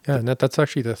 Yeah, and that's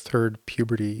actually the third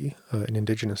puberty in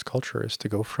Indigenous culture, is to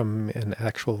go from an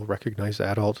actual recognized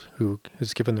adult who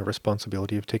is given the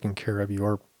responsibility of taking care of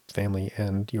your family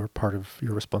and your part of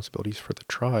your responsibilities for the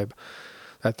tribe.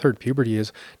 That third puberty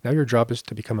is now your job is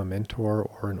to become a mentor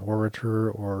or an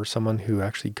orator or someone who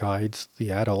actually guides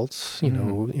the adults, you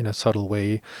know, in a subtle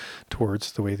way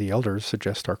towards the way the elders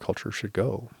suggest our culture should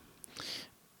go.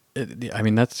 I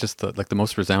mean, that's just the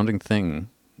most resounding thing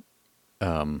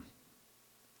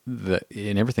that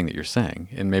in everything that you're saying.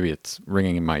 And maybe it's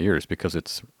ringing in my ears because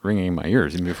it's ringing in my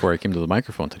ears even before I came to the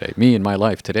microphone today. Me in my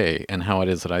life today and how it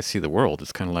is that I see the world.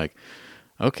 It's kind of like,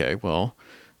 okay, well,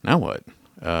 now what?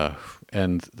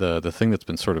 And the thing that's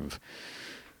been sort of,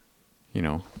 you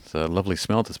know, the lovely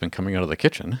smell that's been coming out of the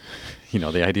kitchen, you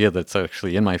know, the idea that's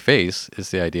actually in my face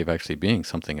is the idea of actually being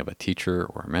something of a teacher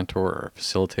or a mentor or a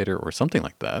facilitator or something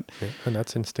like that. Yeah, and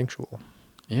that's instinctual.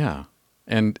 Yeah.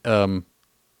 And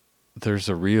there's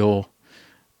a real,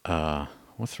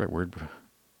 what's the right word?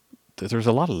 There's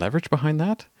a lot of leverage behind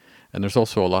that. And there's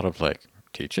also a lot of like,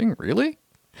 teaching? Really?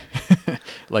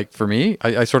 Like for me,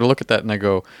 I sort of look at that and I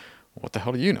go, what the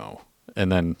hell do you know? And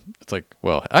then it's like,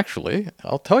 well, actually,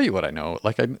 I'll tell you what I know.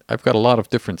 Like I've got a lot of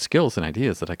different skills and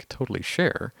ideas that I could totally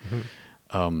share.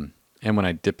 And when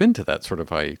I dip into that sort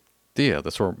of idea,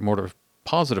 the sort of more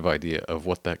positive idea of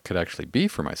what that could actually be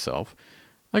for myself,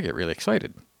 I get really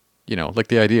excited. You know, like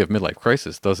the idea of midlife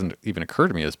crisis doesn't even occur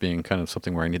to me as being kind of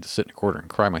something where I need to sit in a corner and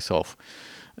cry myself,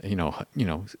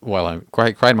 while I'm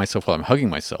crying myself while I'm hugging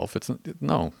myself.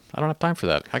 No, I don't have time for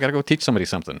that. I got to go teach somebody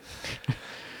something.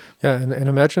 Yeah, and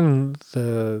imagine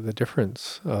the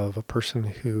difference of a person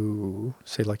who,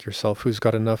 say like yourself, who's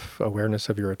got enough awareness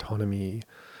of your autonomy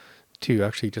to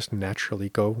actually just naturally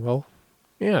go, well,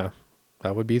 yeah,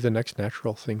 that would be the next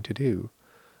natural thing to do.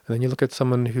 And then you look at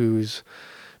someone who's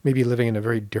maybe living in a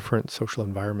very different social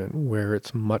environment where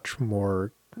it's much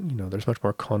more, there's much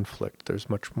more conflict, there's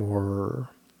much more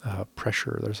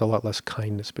pressure, there's a lot less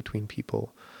kindness between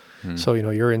people. So,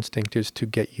 your instinct is to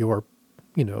get your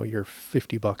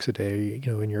 $50 a day,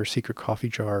 in your secret coffee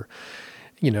jar,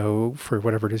 for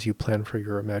whatever it is you plan for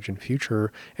your imagined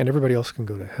future, and everybody else can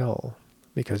go to hell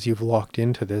because you've locked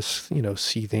into this,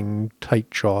 seething,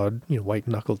 tight-jawed,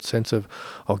 white-knuckled sense of,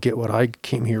 I'll get what I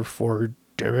came here for,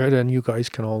 damn it, and you guys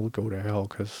can all go to hell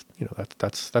because,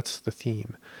 that's the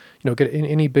theme. Get in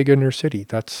any big inner city,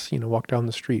 that's, walk down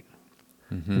the street.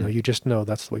 You just know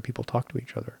that's the way people talk to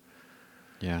each other.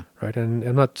 Yeah. Right. And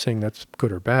I'm not saying that's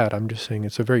good or bad. I'm just saying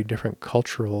it's a very different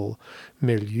cultural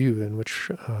milieu in which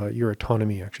your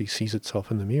autonomy actually sees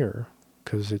itself in the mirror,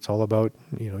 because it's all about,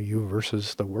 you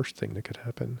versus the worst thing that could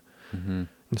happen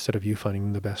instead of you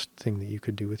finding the best thing that you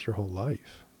could do with your whole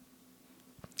life.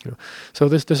 So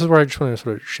this is where I just want to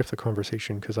sort of shift the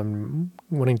conversation, because I'm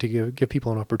wanting to give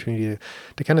people an opportunity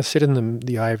to kind of sit in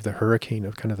the eye of the hurricane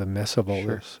of kind of the mess of all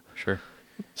this. Sure.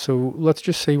 So let's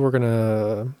just say we're going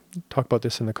to talk about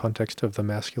this in the context of the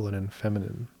masculine and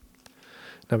feminine.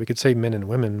 Now, we could say men and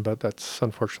women, but that's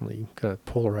unfortunately going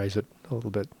to polarize it a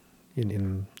little bit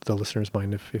in the listener's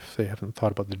mind if they haven't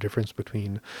thought about the difference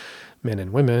between men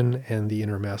and women and the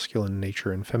inner masculine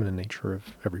nature and feminine nature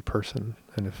of every person.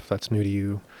 And if that's new to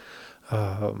you,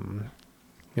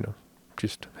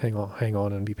 just hang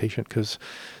on and be patient, because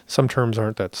some terms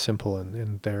aren't that simple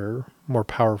and they're more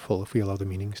powerful if we allow the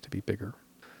meanings to be bigger.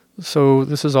 So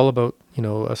this is all about,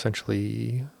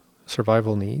 essentially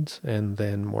survival needs, and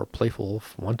then more playful,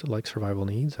 wanted-like survival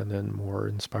needs, and then more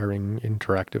inspiring,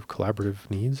 interactive, collaborative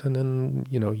needs, and then,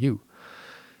 you.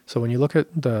 So when you look at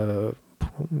the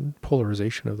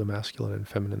polarization of the masculine and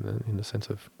feminine in the sense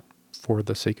of, for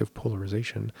the sake of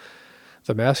polarization,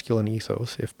 the masculine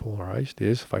ethos, if polarized,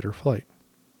 is fight or flight.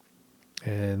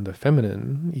 And the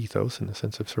feminine ethos, in the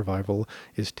sense of survival,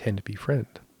 is tend to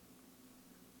befriend.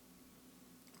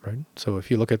 Right? So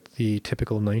if you look at the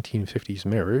typical 1950s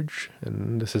marriage,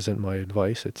 and this isn't my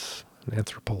advice, it's an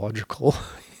anthropological,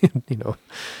 bit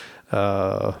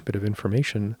of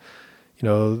information,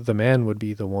 the man would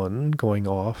be the one going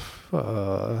off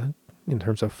in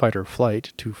terms of fight or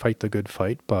flight to fight the good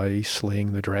fight by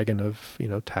slaying the dragon of,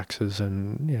 taxes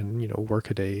and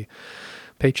workaday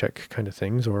paycheck kind of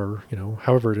things, or,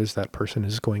 however it is that person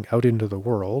is going out into the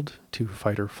world to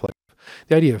fight or flight.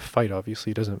 The idea of fight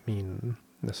obviously doesn't mean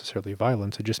necessarily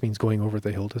violence. It just means going over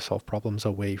the hill to solve problems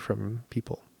away from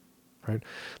people, right?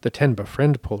 The tend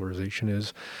befriend polarization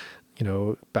is,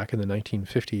 back in the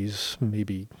 1950s,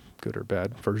 maybe good or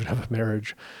bad version of a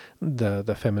marriage,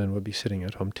 the feminine would be sitting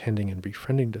at home tending and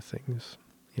befriending to things,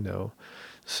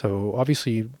 So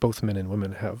obviously both men and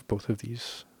women have both of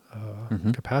these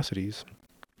capacities.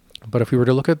 But if we were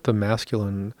to look at the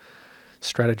masculine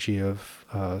strategy of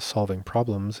solving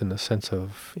problems in the sense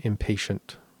of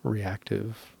impatient,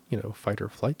 reactive, fight or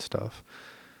flight stuff,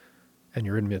 and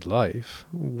you're in midlife,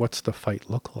 what's the fight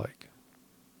look like?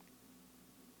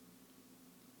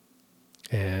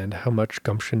 And how much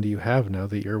gumption do you have now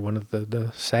that you're one of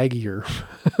the saggier,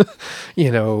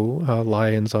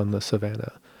 lions on the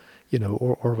savannah,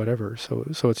 or whatever. So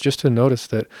it's just to notice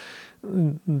that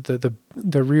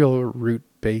the real root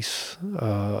base,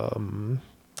 no.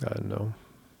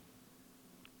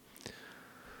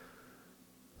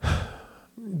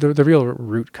 The real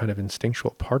root kind of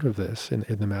instinctual part of this in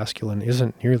the masculine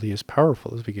isn't nearly as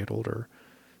powerful as we get older.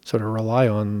 So to rely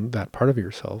on that part of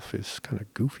yourself is kind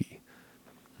of goofy.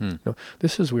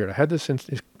 This is weird. I had this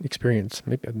experience,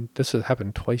 maybe this has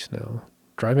happened twice now,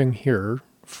 driving here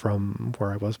from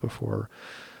where I was before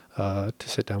to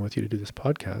sit down with you to do this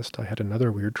podcast. I had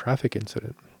another weird traffic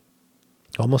incident.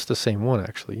 Almost the same one,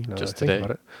 actually. Just today? Think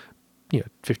about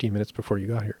it. 15 minutes before you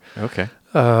got here. Okay.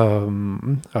 I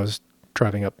was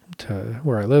driving up to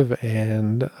where I live,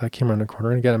 and I came around a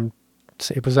corner, and again,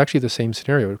 it was actually the same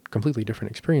scenario, completely different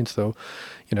experience, though.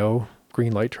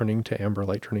 Green light turning to amber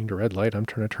light, turning to red light. I'm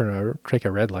trying to take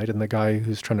a red light, and the guy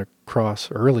who's trying to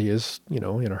cross early is,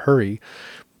 in a hurry,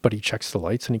 but he checks the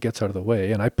lights and he gets out of the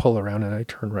way, and I pull around and I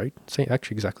turn right.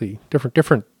 Actually, exactly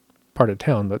different part of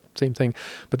town, but same thing.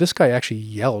 But this guy actually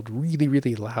yelled really,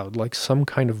 really loud, like some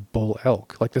kind of bull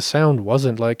elk. Like the sound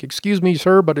wasn't like, "Excuse me,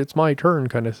 sir, but it's my turn,"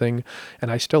 kind of thing. And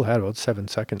I still had about 7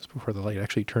 seconds before the light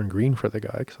actually turned green for the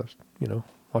guy, because I was,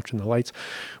 watching the lights.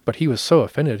 But he was so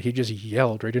offended, he just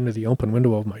yelled right into the open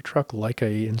window of my truck like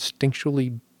a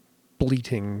instinctually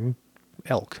bleating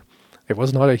elk. It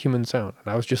was not a human sound.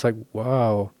 And I was just like,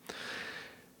 wow.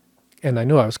 And I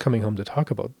knew I was coming home to talk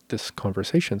about this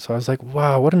conversation. So I was like,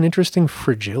 wow, what an interesting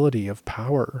fragility of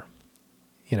power.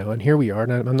 And here we are.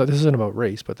 And this isn't about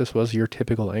race, but this was your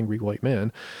typical angry white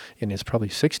man in his probably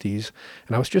 60s.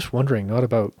 And I was just wondering, not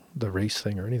about the race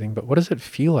thing or anything, but what does it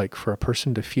feel like for a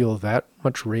person to feel that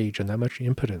much rage and that much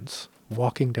impotence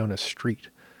walking down a street?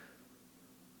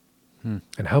 And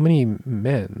how many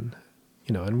men,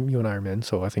 and you and I are men,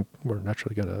 so I think we're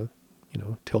naturally going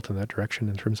to, tilt in that direction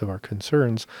in terms of our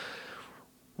concerns.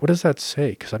 What does that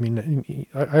say? Because, I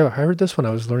heard this when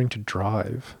I was learning to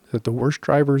drive, that the worst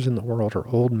drivers in the world are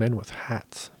old men with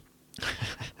hats.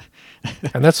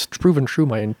 And that's proven true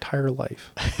my entire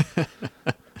life.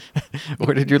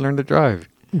 Where did you learn to drive?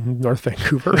 North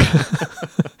Vancouver.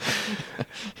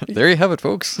 There you have it,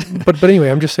 folks. But anyway,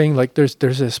 I'm just saying, like, there's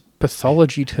this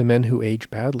pathology to men who age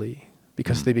badly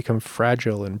because they become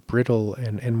fragile and brittle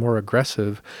and more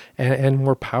aggressive and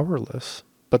more powerless.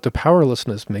 But the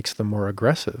powerlessness makes them more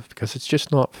aggressive because it's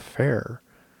just not fair.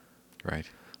 Right.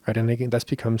 Right. And again, that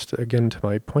becomes, to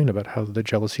my point about how the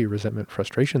jealousy, resentment,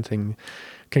 frustration thing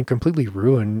can completely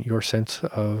ruin your sense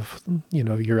of,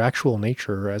 your actual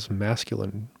nature as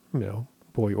masculine,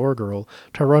 boy or girl,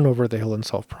 to run over the hill and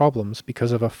solve problems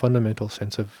because of a fundamental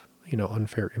sense of,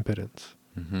 unfair impotence.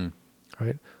 Mm-hmm.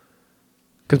 Right.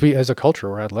 Because we, as a culture,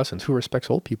 we're adolescents. Who respects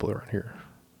old people around here?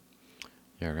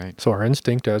 Yeah, right. So our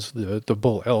instinct as the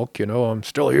bull elk, I'm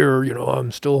still here,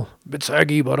 I'm still a bit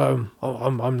saggy, but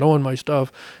I'm knowing my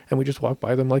stuff, and we just walk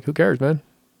by them like, who cares, man?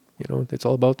 It's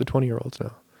all about the 20-year-olds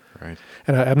now. Right.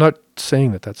 And I'm not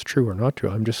saying that that's true or not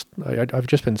true. I've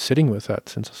just been sitting with that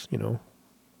since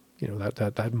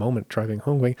that moment driving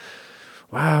home, going,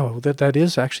 wow, that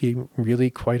is actually really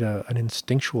quite an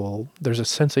instinctual. There's a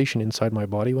sensation inside my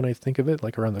body when I think of it,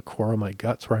 like around the core of my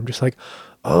guts, where I'm just like,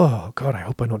 oh God, I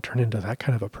hope I don't turn into that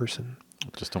kind of a person.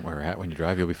 Just don't wear a hat when you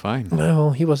drive, you'll be fine.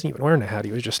 Well, he wasn't even wearing a hat.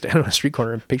 He was just standing on a street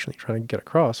corner impatiently trying to get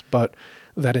across. But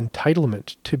that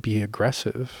entitlement to be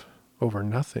aggressive over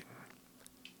nothing,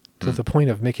 to the point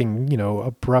of making,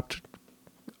 abrupt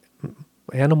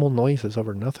animal noises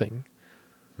over nothing.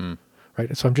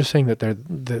 Right. So I'm just saying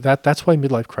that's why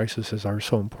midlife crises are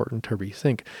so important to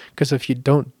rethink. Because if you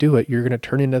don't do it, you're going to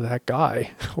turn into that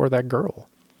guy or that girl.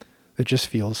 It just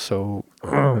feels so.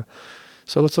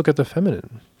 So let's look at the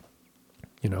feminine.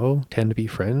 Tend to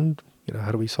befriend.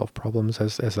 How do we solve problems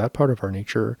as that part of our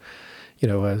nature?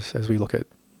 As we look at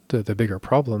the bigger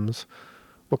problems,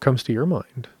 what comes to your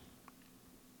mind?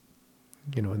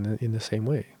 In the same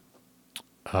way.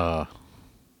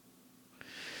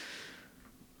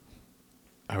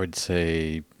 I would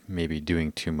say maybe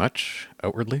doing too much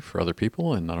outwardly for other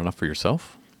people and not enough for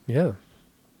yourself. Yeah.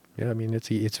 Yeah, I mean,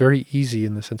 it's very easy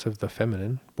in the sense of the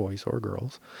feminine, boys or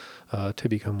girls, to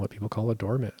become what people call a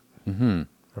doormat, Mm-hmm.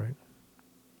 right?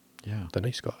 Yeah. The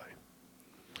nice guy.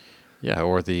 Yeah.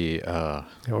 Or the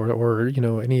Or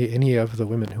any of the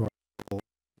women who are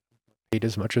paid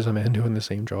as much as a man doing the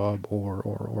same job, or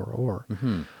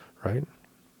mm-hmm. right?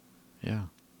 Yeah.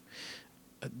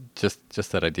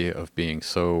 Just that idea of being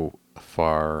so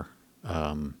far,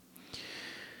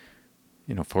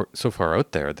 so far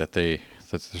out there that they're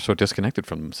so disconnected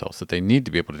from themselves that they need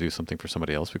to be able to do something for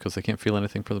somebody else because they can't feel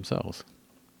anything for themselves.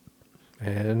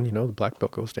 And the black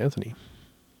belt goes to Anthony,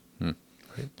 Hmm.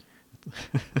 right?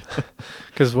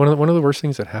 Because one of the worst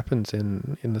things that happens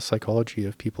in the psychology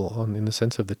of people, in the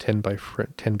sense of the 10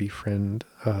 befriend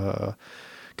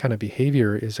kind of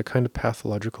behavior, is a kind of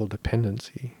pathological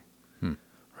dependency, Hmm.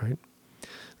 right?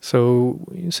 So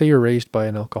say you're raised by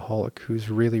an alcoholic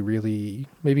who's really, really,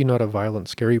 maybe not a violent,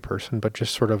 scary person, but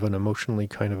just sort of an emotionally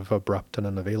kind of abrupt and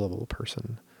unavailable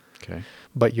person. Okay.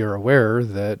 But you're aware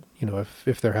that,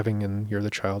 if they're having, and you're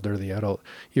the child or the adult,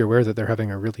 you're aware that they're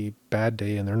having a really bad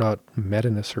day and they're not met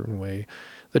in a certain way,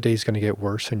 the day's going to get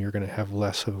worse and you're going to have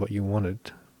less of what you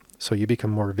wanted. So you become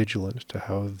more vigilant to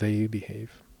how they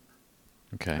behave.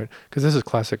 Okay. Right? Because this is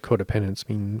classic codependence,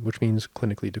 which means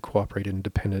clinically to cooperate in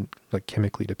dependent, like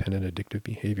chemically dependent addictive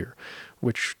behavior,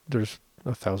 which there's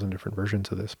 1,000 different versions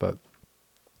of this. But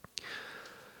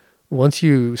once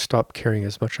you stop caring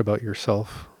as much about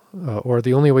yourself, or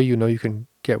the only way you can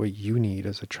get what you need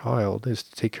as a child is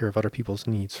to take care of other people's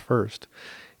needs first,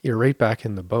 you're right back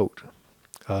in the boat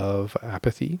of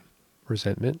apathy,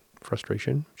 resentment,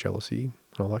 frustration, jealousy,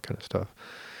 and all that kind of stuff.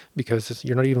 Because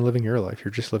you're not even living your life.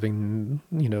 You're just living,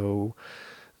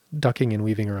 ducking and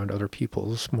weaving around other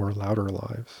people's more louder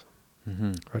lives.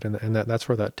 Mm-hmm. Right. And that's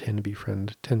where that tend to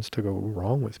befriend tends to go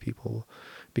wrong with people,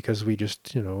 because we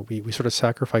just, we sort of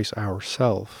sacrifice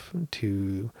ourself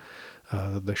to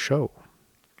the show.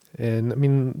 And I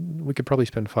mean, we could probably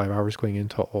spend 5 hours going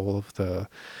into all of the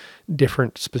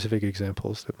different specific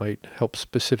examples that might help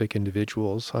specific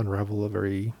individuals unravel a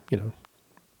very,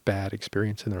 bad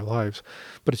experience in their lives.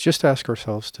 But it's just to ask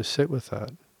ourselves to sit with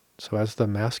that. So as the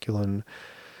masculine,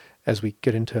 as we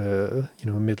get into,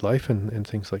 midlife and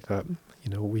things like that,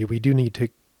 we do need to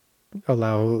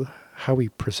allow how we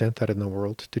present that in the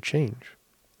world to change,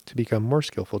 to become more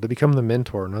skillful, to become the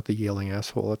mentor, not the yelling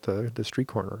asshole at the street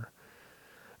corner.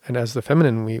 And as the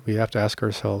feminine, we have to ask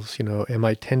ourselves, am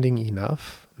I tending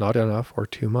enough, not enough, or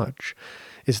too much?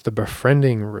 Is the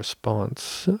befriending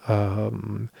response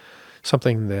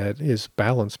something that is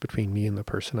balanced between me and the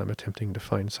person I'm attempting to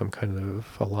find some kind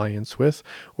of alliance with?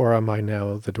 Or am I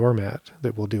now the doormat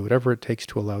that will do whatever it takes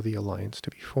to allow the alliance to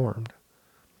be formed?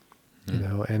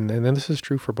 And then this is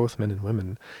true for both men and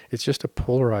women. It's just to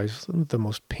polarize the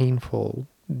most painful,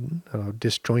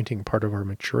 disjointing part of our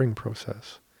maturing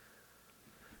process.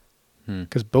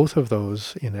 Because both of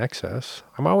those in excess,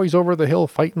 I'm always over the hill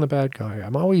fighting the bad guy.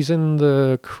 I'm always in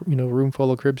the room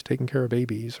full of cribs taking care of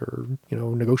babies, or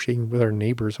negotiating with our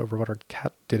neighbors over what our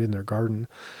cat did in their garden.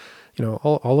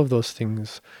 All of those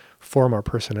things form our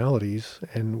personalities,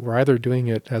 and we're either doing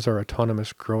it as our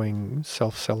autonomous, growing,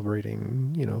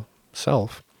 self-celebrating,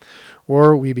 self,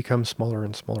 or we become smaller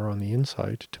and smaller on the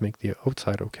inside to make the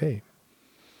outside okay.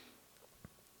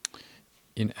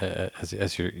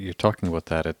 As you're talking about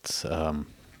that, it's I'm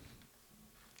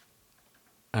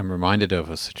reminded of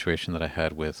a situation that I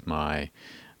had with my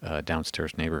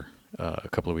downstairs neighbor a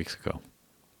couple of weeks ago,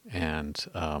 and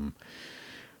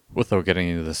without getting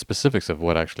into the specifics of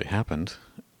what actually happened,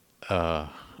 I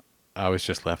was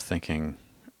just left thinking,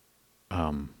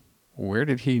 where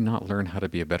did he not learn how to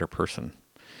be a better person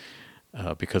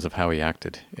because of how he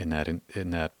acted in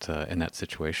that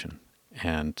situation?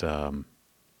 And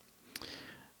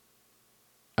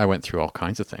I went through all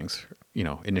kinds of things.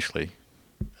 Initially,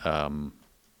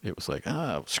 it was like,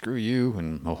 screw you,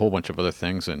 and a whole bunch of other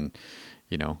things, and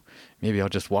maybe I'll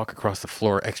just walk across the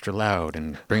floor extra loud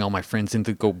and bring all my friends in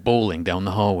to go bowling down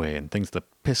the hallway, and things that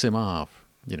piss him off.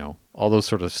 All those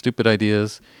sort of stupid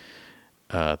ideas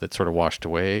that sort of washed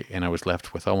away, and I was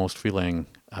left with almost feeling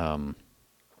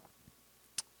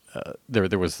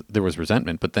there was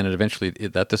resentment, but then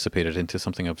that dissipated into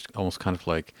something of almost kind of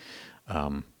like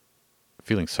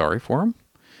feeling sorry for him,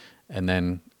 and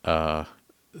then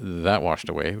that washed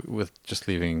away, with just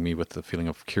leaving me with the feeling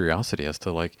of curiosity as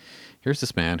to, like, here's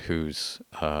this man who's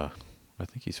I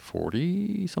think he's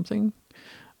 40 something,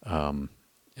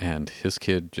 and his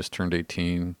kid just turned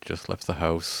 18, just left the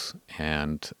house,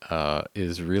 and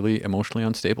is really emotionally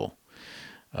unstable,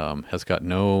 has got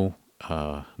no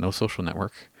social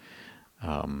network,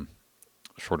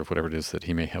 short of whatever it is that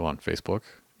he may have on Facebook,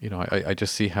 I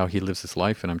just see how he lives his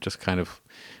life, and I'm just kind of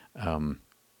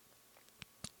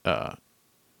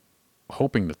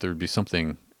hoping that there'd be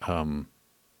something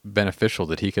beneficial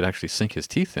that he could actually sink his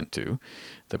teeth into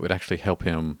that would actually help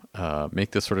him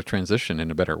make this sort of transition in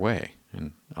a better way.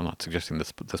 And I'm not suggesting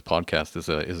this podcast is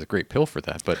a great pill for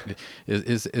that, but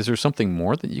is there something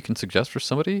more that you can suggest for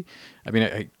somebody? I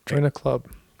mean, Join a club.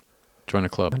 Join a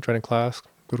club. Join a class.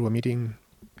 Go to a meeting.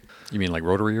 You mean like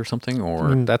Rotary or something, or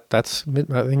I mean, that's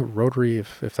I think Rotary,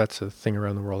 if that's a thing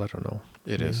around the world, I don't know.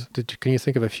 It is. Can you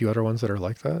think of a few other ones that are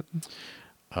like that?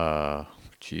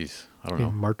 Geez, I don't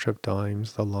know. March of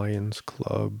Dimes, the Lions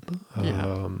Club.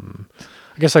 Yeah.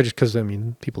 I guess because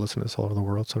people listen to this all over the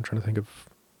world, so I'm trying to think of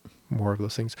more of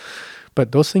those things.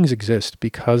 But those things exist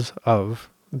because of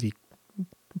the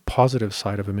positive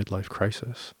side of a midlife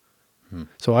crisis.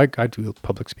 So I do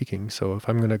public speaking. So if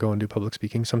I'm going to go and do public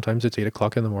speaking, sometimes it's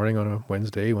 8:00 in the morning on a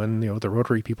Wednesday when, the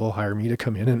Rotary people hire me to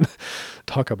come in and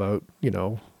talk about,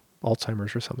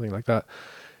 Alzheimer's or something like that.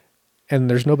 And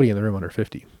there's nobody in the room under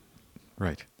 50.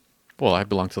 Right. Well, I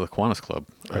belonged to the Kiwanis Club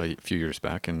a few years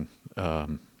back, and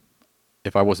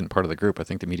if I wasn't part of the group, I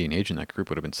think the median age in that group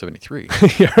would have been 73.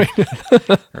 Yeah,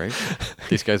 right. Right?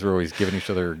 These guys were always giving each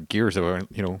other gears about,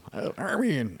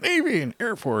 Army and Navy and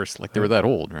Air Force, like they were that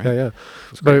old, right? Yeah.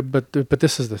 But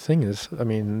this is the thing is,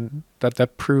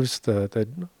 that proves that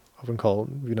often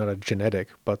called not a genetic,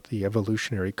 but the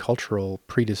evolutionary cultural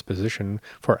predisposition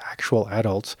for actual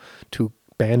adults to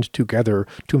band together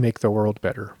to make the world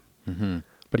better. Mm-hmm.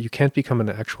 But you can't become an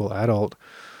actual adult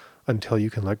until you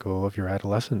can let go of your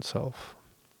adolescent self.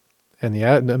 And the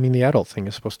adult thing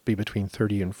is supposed to be between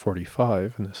 30 and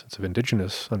 45 in the sense of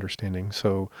indigenous understanding.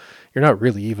 So you're not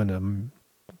really even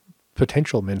a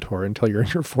potential mentor until you're in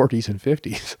your 40s and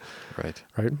 50s. Right.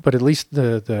 Right. But at least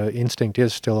the instinct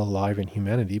is still alive in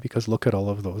humanity, because look at all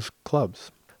of those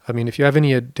clubs. I mean, if you have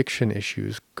any addiction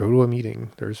issues, go to a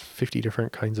meeting. There's 50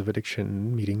 different kinds of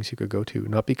addiction meetings you could go to.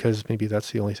 Not because maybe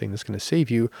that's the only thing that's going to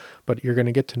save you, but you're going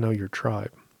to get to know your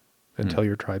tribe until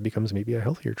your tribe becomes maybe a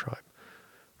healthier tribe,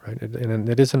 right? And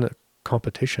it isn't a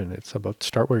competition. It's about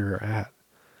start where you're at.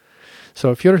 So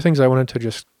a few other things I wanted to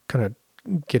just kind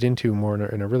of get into more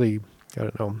in a really, I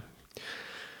don't know,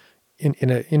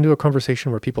 into a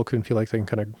conversation where people can feel like they can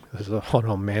kind of, this is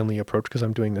a manly approach because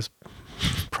I'm doing this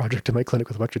project in my clinic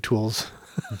with a bunch of tools,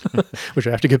 which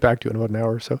I have to get back to in about an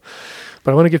hour or so.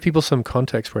 But I want to give people some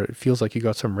context where it feels like you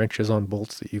got some wrenches on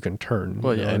bolts that you can turn.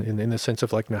 Well, yeah. In the sense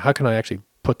of like, now how can I actually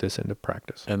put this into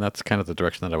practice? And that's kind of the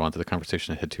direction that I wanted the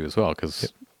conversation to head to as well,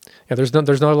 because... Yeah, there's not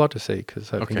a lot to say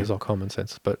because I think it's all common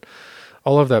sense. But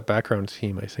all of that background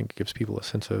theme, I think, gives people a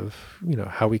sense of,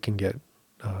 how we can get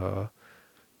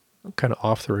kind of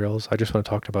off the rails. I just want to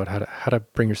talk about how to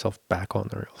bring yourself back on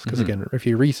the rails. Because again, if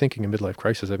you're rethinking a midlife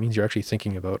crisis, that means you're actually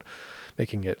thinking about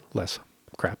making it less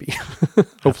crappy,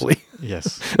 hopefully.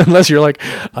 Yes. Unless you're like,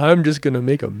 I'm just going to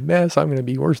make a mess. I'm going to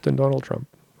be worse than Donald Trump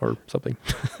or something.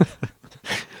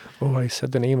 Oh, I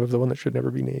said the name of the one that should never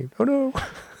be named. Oh, no.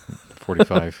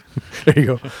 45. There you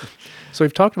go. So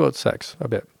we've talked about sex a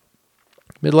bit.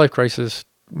 Midlife crisis,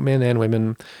 men and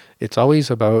women, it's always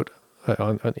about,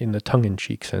 in the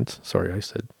tongue-in-cheek sense. Sorry, I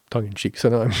said tongue-in-cheek, so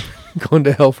now I'm going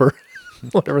to hell for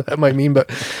whatever that might mean.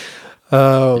 But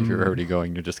If you're already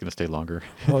going, you're just going to stay longer.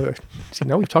 well, see,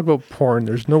 now we've talked about porn.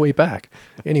 There's no way back.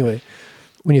 Anyway,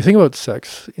 when you think about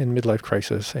sex in midlife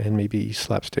crisis and maybe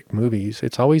slapstick movies,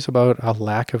 it's always about a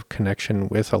lack of connection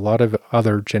with a lot of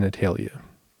other genitalia.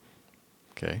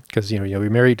 Okay. Because, you're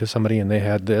married to somebody and they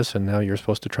had this, and now you're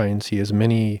supposed to try and see as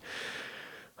many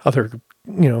other,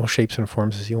 shapes and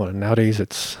forms as you want. And nowadays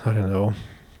it's, I don't know,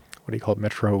 what do you call it,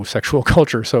 metrosexual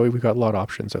culture. So we've got a lot of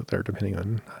options out there depending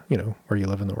on, where you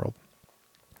live in the world.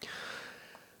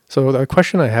 So the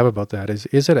question I have about that is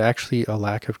it actually a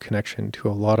lack of connection to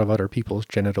a lot of other people's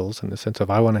genitals in the sense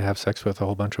of I want to have sex with a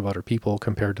whole bunch of other people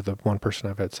compared to the one person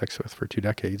I've had sex with for 2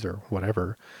 decades or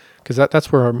whatever? Because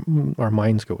that's where our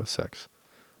minds go with sex.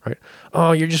 Right?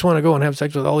 Oh, you just want to go and have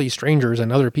sex with all these strangers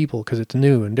and other people because it's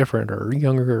new and different or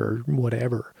younger or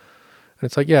whatever. And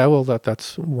it's like, yeah, well,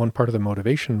 that's one part of the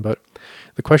motivation. But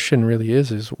the question really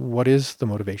is what is the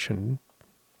motivation?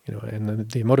 And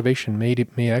the motivation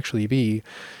may actually be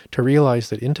to realize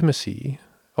that intimacy,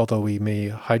 although we may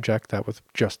hijack that with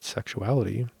just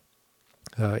sexuality,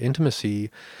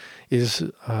 intimacy is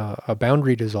a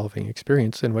boundary dissolving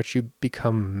experience in which you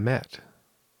become met.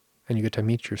 And you get to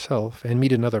meet yourself and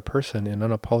meet another person in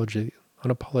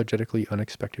unapologetically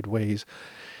unexpected ways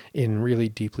in really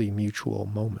deeply mutual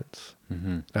moments.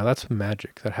 Mm-hmm. Now that's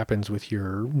magic that happens with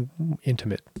your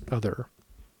intimate other.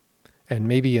 and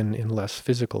maybe in less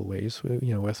physical ways,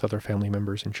 with other family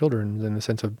members and children, in the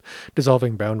sense of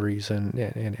dissolving boundaries and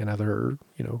other,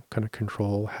 kind of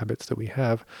control habits that we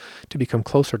have to become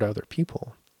closer to other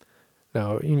people.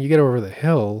 Now, you get over the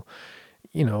hill,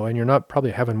 and you're not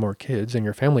probably having more kids, and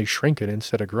your family's shrinking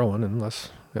instead of growing,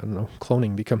 unless, I don't know,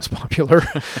 cloning becomes popular,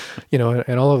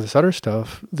 and all of this other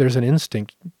stuff. There's an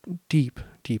instinct, deep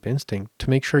instinct, to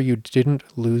make sure you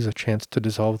didn't lose a chance to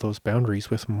dissolve those boundaries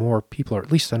with more people, or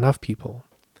at least enough people.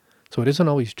 So it isn't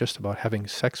always just about having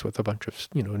sex with a bunch of,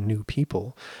 new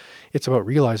people. It's about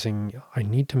realizing I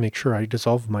need to make sure I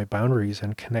dissolve my boundaries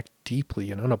and connect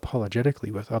deeply and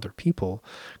unapologetically with other people,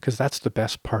 because that's the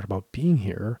best part about being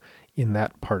here in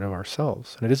that part of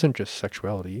ourselves. And it isn't just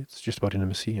sexuality, it's just about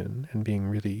intimacy and being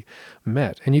really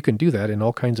met. And you can do that in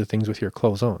all kinds of things with your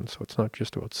clothes on. So it's not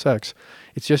just about sex.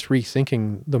 It's just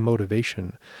rethinking the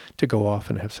motivation to go off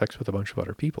and have sex with a bunch of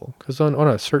other people. Because on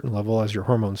a certain level, as your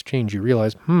hormones change, you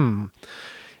realize,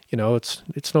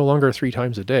 it's no longer 3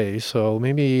 times a day. So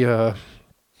maybe,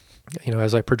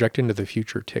 as I project into the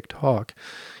future TikTok,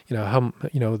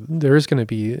 there is going to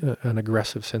be an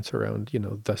aggressive sense around,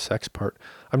 the sex part.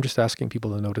 I'm just asking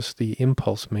people to notice the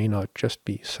impulse may not just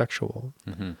be sexual,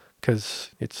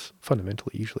 because it's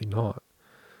fundamentally usually not.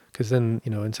 Because then,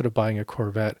 instead of buying a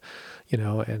Corvette,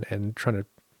 and trying to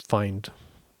find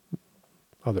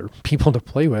other people to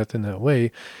play with in that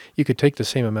way, you could take the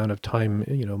same amount of time,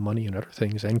 money and other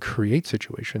things, and create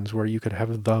situations where you could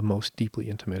have the most deeply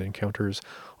intimate encounters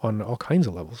on all kinds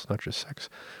of levels, not just sex,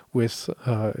 with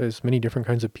as many different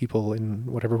kinds of people in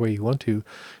whatever way you want to,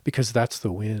 because that's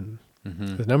the win.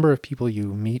 The number of people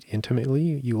you meet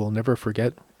intimately, you will never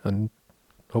forget, and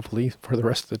hopefully for the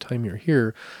rest of the time you're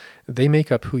here, they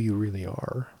make up who you really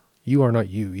are. You are not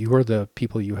you. You are the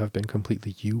people you have been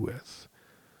completely you with.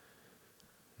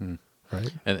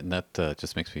 Right. And that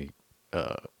just makes me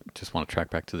just want to track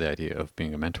back to the idea of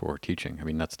being a mentor or teaching. I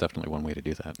mean, that's definitely one way to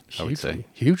do that, I would say.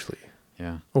 Hugely.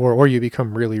 Yeah. Or you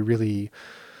become really, really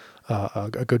a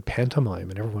good pantomime,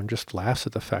 and everyone just laughs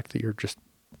at the fact that you're just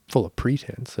full of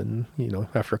pretense. And,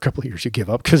 after a couple of years you give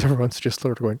up because everyone's just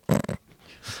sort of going,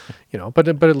 but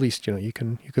at least, you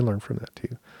can learn from that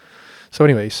too. So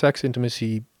anyway, sex,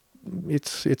 intimacy,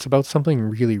 it's about something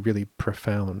really, really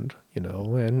profound,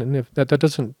 and if that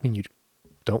doesn't mean you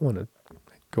don't want to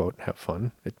go out and have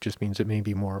fun. It just means it may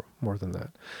be more than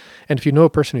that. And if you know a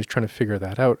person who's trying to figure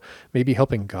that out, maybe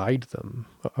helping guide them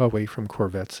away from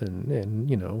Corvettes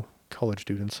and college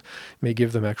students may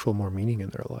give them actual more meaning in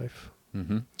their life. I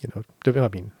mean,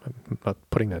 I'm not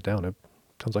putting that down. It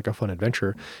sounds like a fun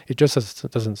adventure. It just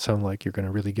doesn't sound like you're going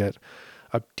to really get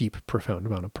a deep, profound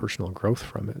amount of personal growth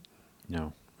from it.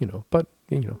 No. But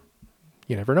you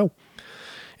never know.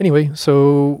 Anyway,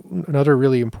 so another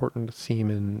really important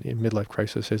theme in midlife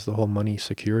crisis is the whole money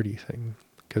security thing,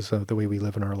 because the way we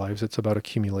live in our lives, it's about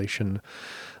accumulation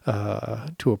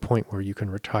to a point where you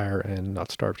can retire and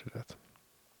not starve to death.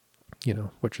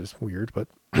 Which is weird, but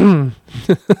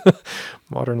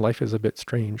modern life is a bit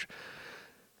strange.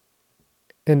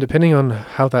 And depending on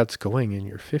how that's going in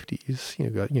your 50s,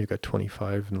 you got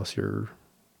 25, unless you're,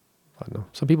 I don't know.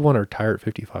 Some people want to retire at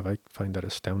 55. I find that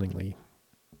astoundingly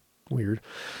weird.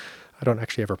 I don't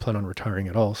actually ever plan on retiring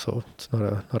at all, so it's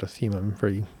not a theme I'm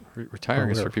very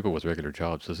Retiring is for people with regular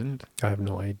jobs, isn't it? I have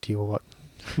no idea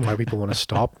why people want to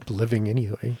stop living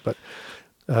anyway. But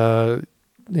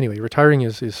anyway, retiring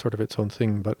is sort of its own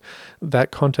thing. But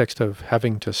that context of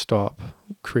having to stop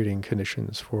creating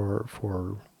conditions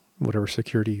for whatever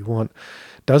security you want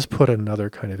does put another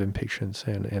kind of impatience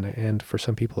and for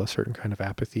some people a certain kind of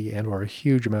apathy or a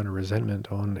huge amount of resentment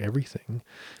on everything,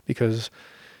 because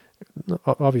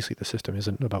obviously the system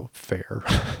isn't about fair.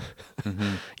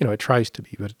 It tries to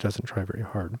be, but it doesn't try very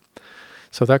hard.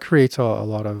 So that creates a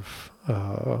lot of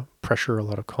pressure, a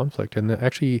lot of conflict. And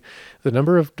actually the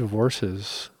number of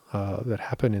divorces that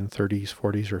happen in 30s,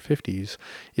 40s, or 50s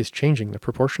is changing. The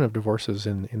proportion of divorces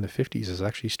in the 50s is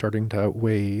actually starting to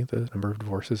outweigh the number of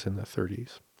divorces in the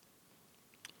 30s.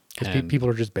 Because people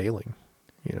are just bailing.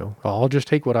 I'll just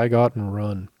take what I got and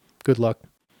run. Good luck.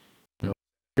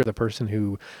 You're the person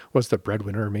who was the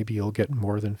breadwinner. Maybe you'll get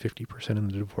more than 50% in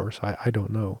the divorce. I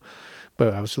don't know.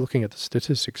 But I was looking at the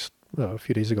statistics a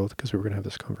few days ago because we were going to have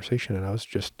this conversation, and I was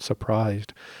just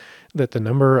surprised that the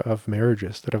number of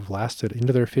marriages that have lasted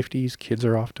into their 50s, kids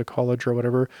are off to college or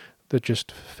whatever, that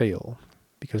just fail.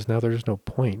 Because now there's no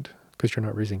point, because you're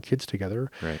not raising kids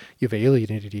together. Right. You've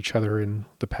alienated each other in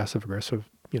the passive-aggressive,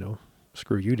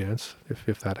 screw you dance,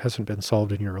 if that hasn't been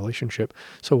solved in your relationship.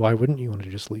 So why wouldn't you want to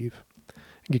just leave?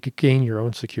 You could gain your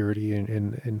own security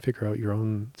and figure out your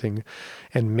own thing,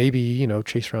 and maybe,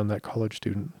 chase around that college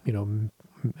student,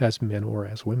 as men or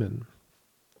as women.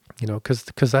 Because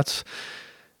that's,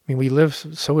 we live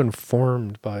so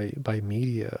informed by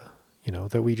media,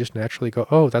 that we just naturally go,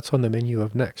 oh, that's on the menu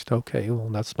of next. Okay, well,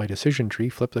 that's my decision tree.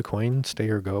 Flip the coin, stay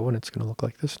or go, and it's going to look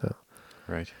like this now.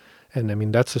 Right.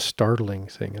 And that's a startling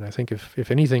thing. And I think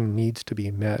if anything needs to be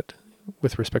met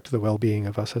with respect to the well-being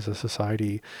of us as a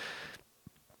society,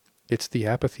 it's the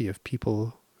apathy of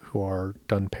people who are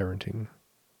done parenting.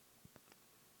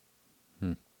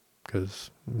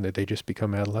 Because they just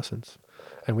become adolescents.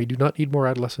 And we do not need more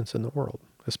adolescents in the world,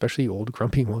 especially old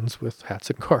grumpy ones with hats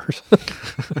and cars.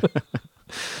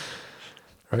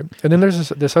 Right? And then there's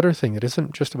this other thing. It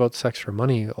isn't just about sex or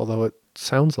money, although it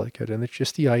sounds like it. And it's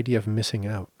just the idea of missing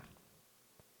out.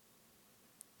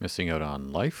 Missing out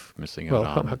on life? Missing out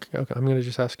on... Okay, I'm going to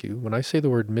just ask you, when I say the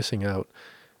word missing out,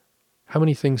 how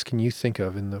many things can you think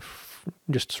of in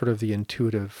just sort of the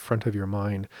intuitive front of your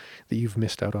mind that you've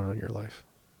missed out on in your life?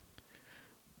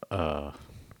 Have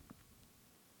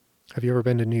you ever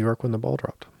been to New York when the ball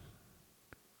dropped?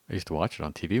 I used to watch it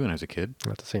on TV when I was a kid.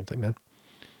 Not the same thing, then.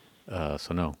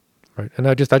 So no. Right. And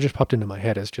that just popped into my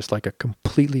head as just like a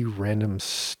completely random,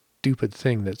 stupid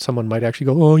thing that someone might actually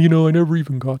go, oh, I never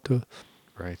even got to.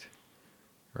 Right.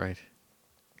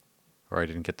 Or I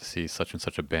didn't get to see such and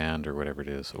such a band or whatever it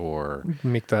is. Or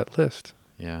make that list.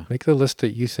 Yeah. Make the list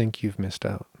that you think you've missed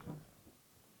out.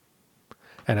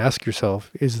 And ask yourself,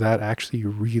 is that actually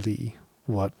really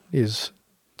what is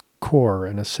core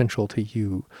and essential to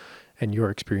you and your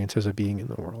experience as a being in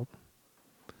the world?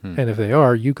 And if they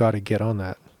are, you got to get on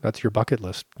that. That's your bucket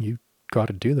list. You got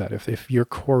to do that. If your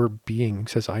core being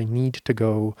says, I need to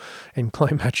go and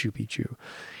climb Machu Picchu,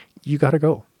 you got to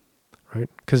go,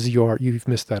 right? Because you've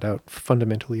missed that out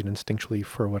fundamentally and instinctually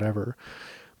for whatever.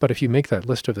 But if you make that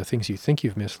list of the things you think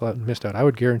you've missed out, I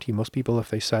would guarantee most people, if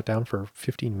they sat down for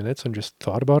 15 minutes and just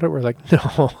thought about it, were like,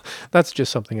 no, that's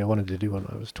just something I wanted to do when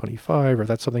I was 25, or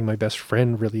that's something my best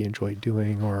friend really enjoyed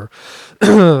doing, or,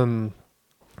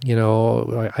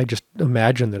 I just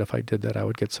imagine that if I did that, I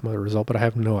would get some other result, but I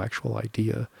have no actual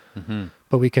idea. Mm-hmm.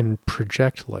 But we can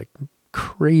project like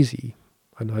crazy.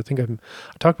 I know. I think I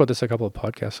talked about this a couple of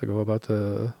podcasts ago about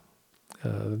the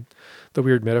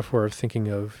weird metaphor of thinking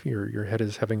of your head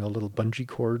as having a little bungee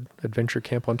cord adventure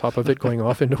camp on top of it going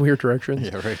off into weird directions.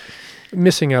 Yeah, right.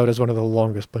 Missing out is one of the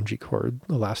longest bungee cord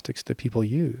elastics that people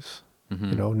use,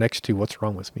 next to What's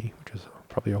Wrong With Me, which is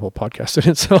probably a whole podcast in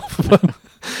itself.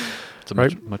 It's a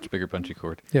much bigger bungee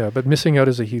cord. Yeah, but missing out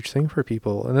is a huge thing for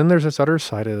people. And then there's this other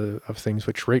side of things,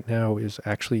 which right now is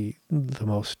actually the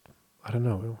most,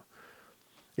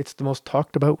 it's the most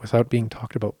talked about without being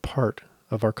talked about part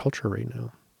of our culture right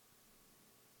now.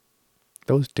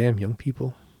 Those damn young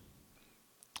people.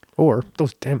 Or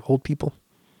those damn old people.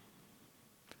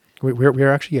 We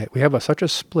have such a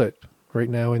split right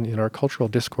now in our cultural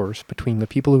discourse between the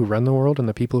people who run the world and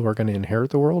the people who are going to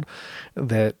inherit the world,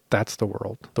 that's the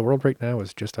world. The world right now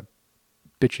is just a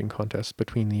bitching contest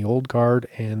between the old guard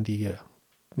and the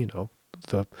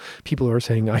people who are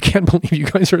saying, I can't believe you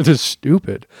guys are this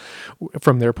stupid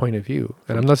from their point of view.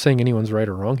 And I'm not saying anyone's right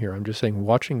or wrong here. I'm just saying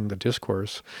watching the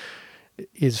discourse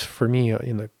is, for me,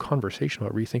 in the conversation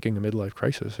about rethinking the midlife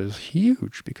crisis is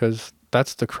huge, because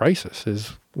that's the crisis,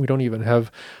 is we don't even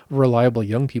have reliable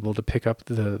young people to pick up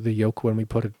the yoke when we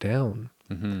put it down.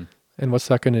 Mm-hmm. And what's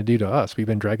that going to do to us? We've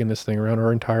been dragging this thing around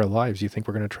our entire lives. You think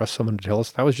we're going to trust someone to tell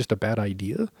us that was just a bad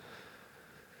idea?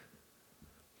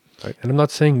 Right? And I'm not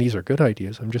saying these are good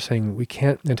ideas. I'm just saying we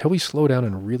can't, until we slow down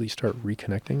and really start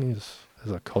reconnecting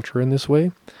as a culture in this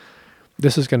way,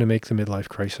 this is going to make the midlife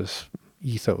crisis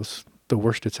ethos the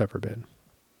worst it's ever been.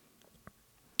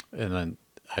 And then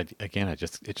it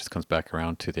just comes back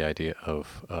around to the idea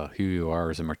of who you are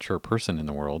as a mature person in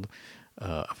the world,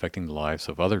 affecting the lives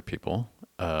of other people,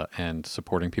 and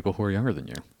supporting people who are younger than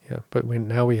you. Yeah, but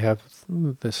now we have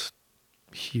this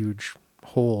huge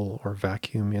hole or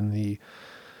vacuum in the,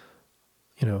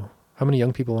 how many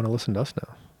young people want to listen to us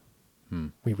now?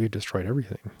 We've destroyed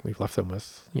everything. We've left them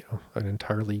with, an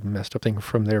entirely messed up thing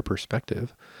from their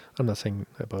perspective. I'm not saying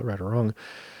about right or wrong.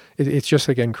 It's just,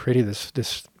 again, creating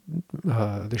this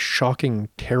shocking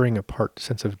tearing apart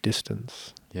sense of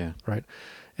distance. Yeah. Right.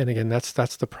 And again, that's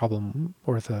the problem,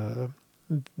 or the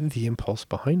impulse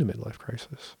behind a midlife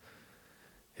crisis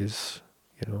is,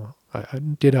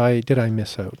 did I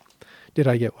miss out? Did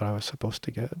I get what I was supposed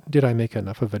to get? Did I make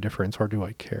enough of a difference, or do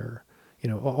I care?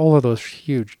 All of those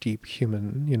huge, deep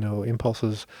human,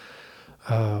 impulses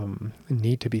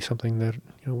need to be something that,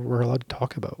 we're allowed to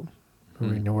talk about.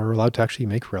 We're allowed to actually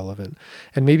make relevant.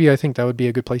 And maybe I think that would be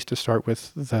a good place to start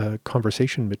with the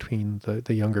conversation between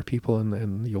the younger people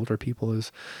and the older people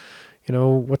is,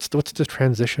 what's the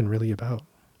transition really about?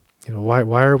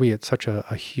 why are we at such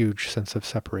a huge sense of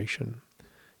separation?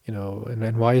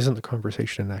 And why isn't the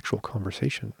conversation an actual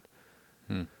conversation?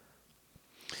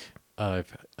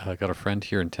 I've got a friend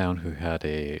here in town who had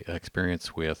a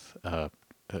experience with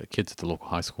kids at the local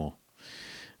high school.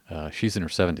 She's in her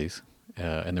 70s,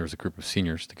 and there was a group of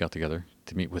seniors that got together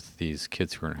to meet with these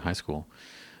kids who were in high school.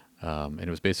 And it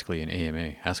was basically an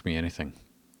AMA, Ask Me Anything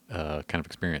kind of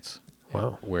experience.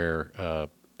 Wow. Where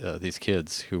these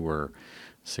kids who were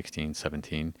 16,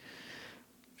 17,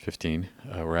 15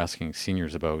 were asking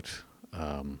seniors about,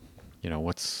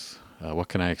 what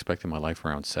can I expect in my life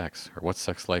around sex? Or what's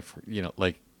sex life?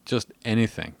 Like just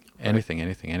anything. And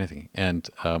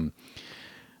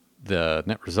the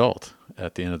net result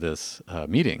at the end of this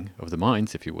meeting of the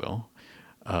minds, if you will,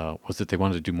 was that they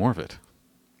wanted to do more of it.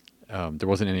 There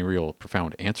wasn't any real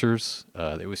profound answers.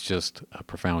 It was just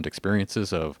profound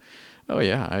experiences of, oh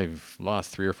yeah, I've lost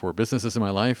 3 or 4 businesses in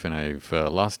my life, and I've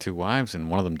lost 2 wives, and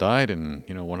one of them died, and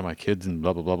one of my kids, and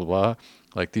blah blah blah blah blah.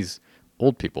 Like these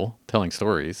old people telling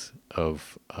stories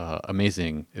of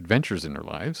amazing adventures in their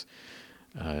lives,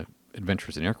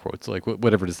 adventures in air quotes, like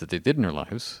whatever it is that they did in their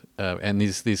lives, and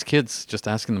these kids just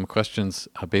asking them questions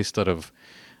based out of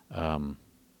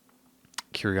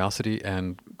curiosity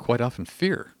and quite often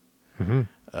fear. Mm-hmm.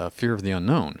 Fear of the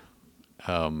unknown.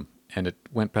 And it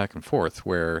went back and forth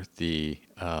where the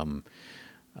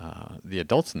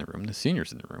adults in the room, the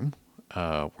seniors in the room,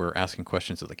 were asking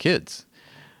questions of the kids.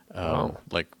 Wow.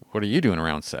 Like, what are you doing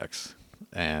around sex?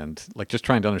 And like just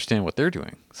trying to understand what they're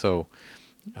doing. So,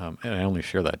 and I only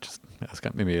share that just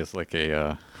maybe as like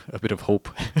a bit of hope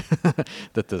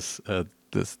that this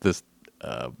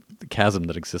chasm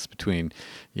that exists between,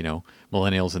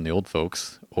 millennials and the old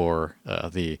folks, or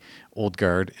the old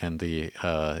guard and the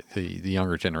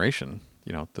younger generation.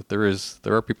 That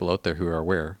there are people out there who are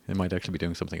aware and might actually be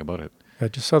doing something about it. I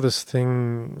just saw this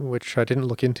thing which I didn't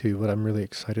look into, but I'm really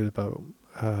excited about.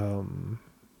 And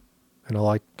all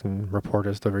I can report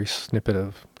is the very snippet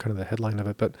of kind of the headline of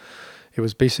it. But it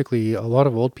was basically a lot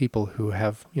of old people who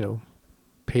have,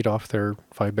 paid off their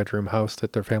 5-bedroom house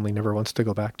that their family never wants to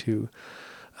go back to.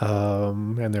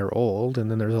 And they're old.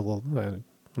 And then there's a little, I'm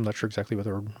not sure exactly what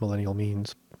the word millennial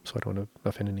means, so I don't want to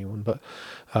offend anyone. But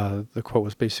the quote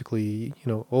was basically,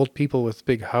 old people with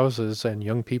big houses and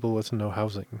young people with no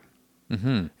housing.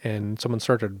 Mm-hmm. And someone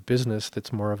started a business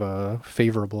that's more of a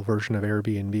favorable version of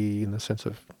Airbnb in the sense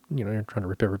of, you're trying to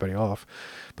rip everybody off,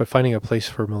 but finding a place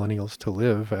for millennials to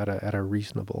live at a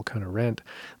reasonable kind of rent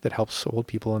that helps old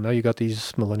people. And now you got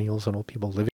these millennials and old people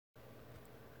living.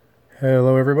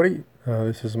 Hello, everybody.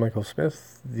 This is Michael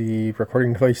Smith. The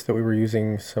recording device that we were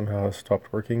using somehow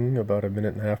stopped working about a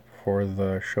minute and a half before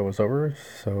the show was over,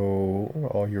 so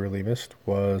all you really missed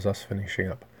was us finishing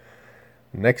up.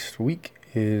 Next week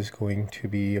is going to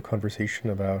be a conversation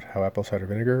about how apple cider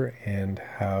vinegar and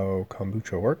how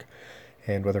kombucha work,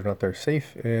 and whether or not they're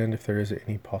safe, and if there is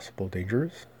any possible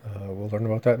dangers. We'll learn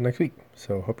about that next week.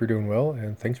 So hope you're doing well,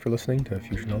 and thanks for listening to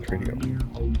Fusion Health Radio.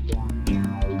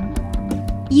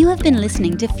 You have been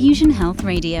listening to Fusion Health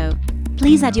Radio.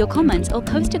 Please add your comments or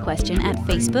post a question at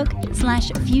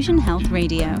Facebook/Fusion Health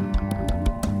Radio.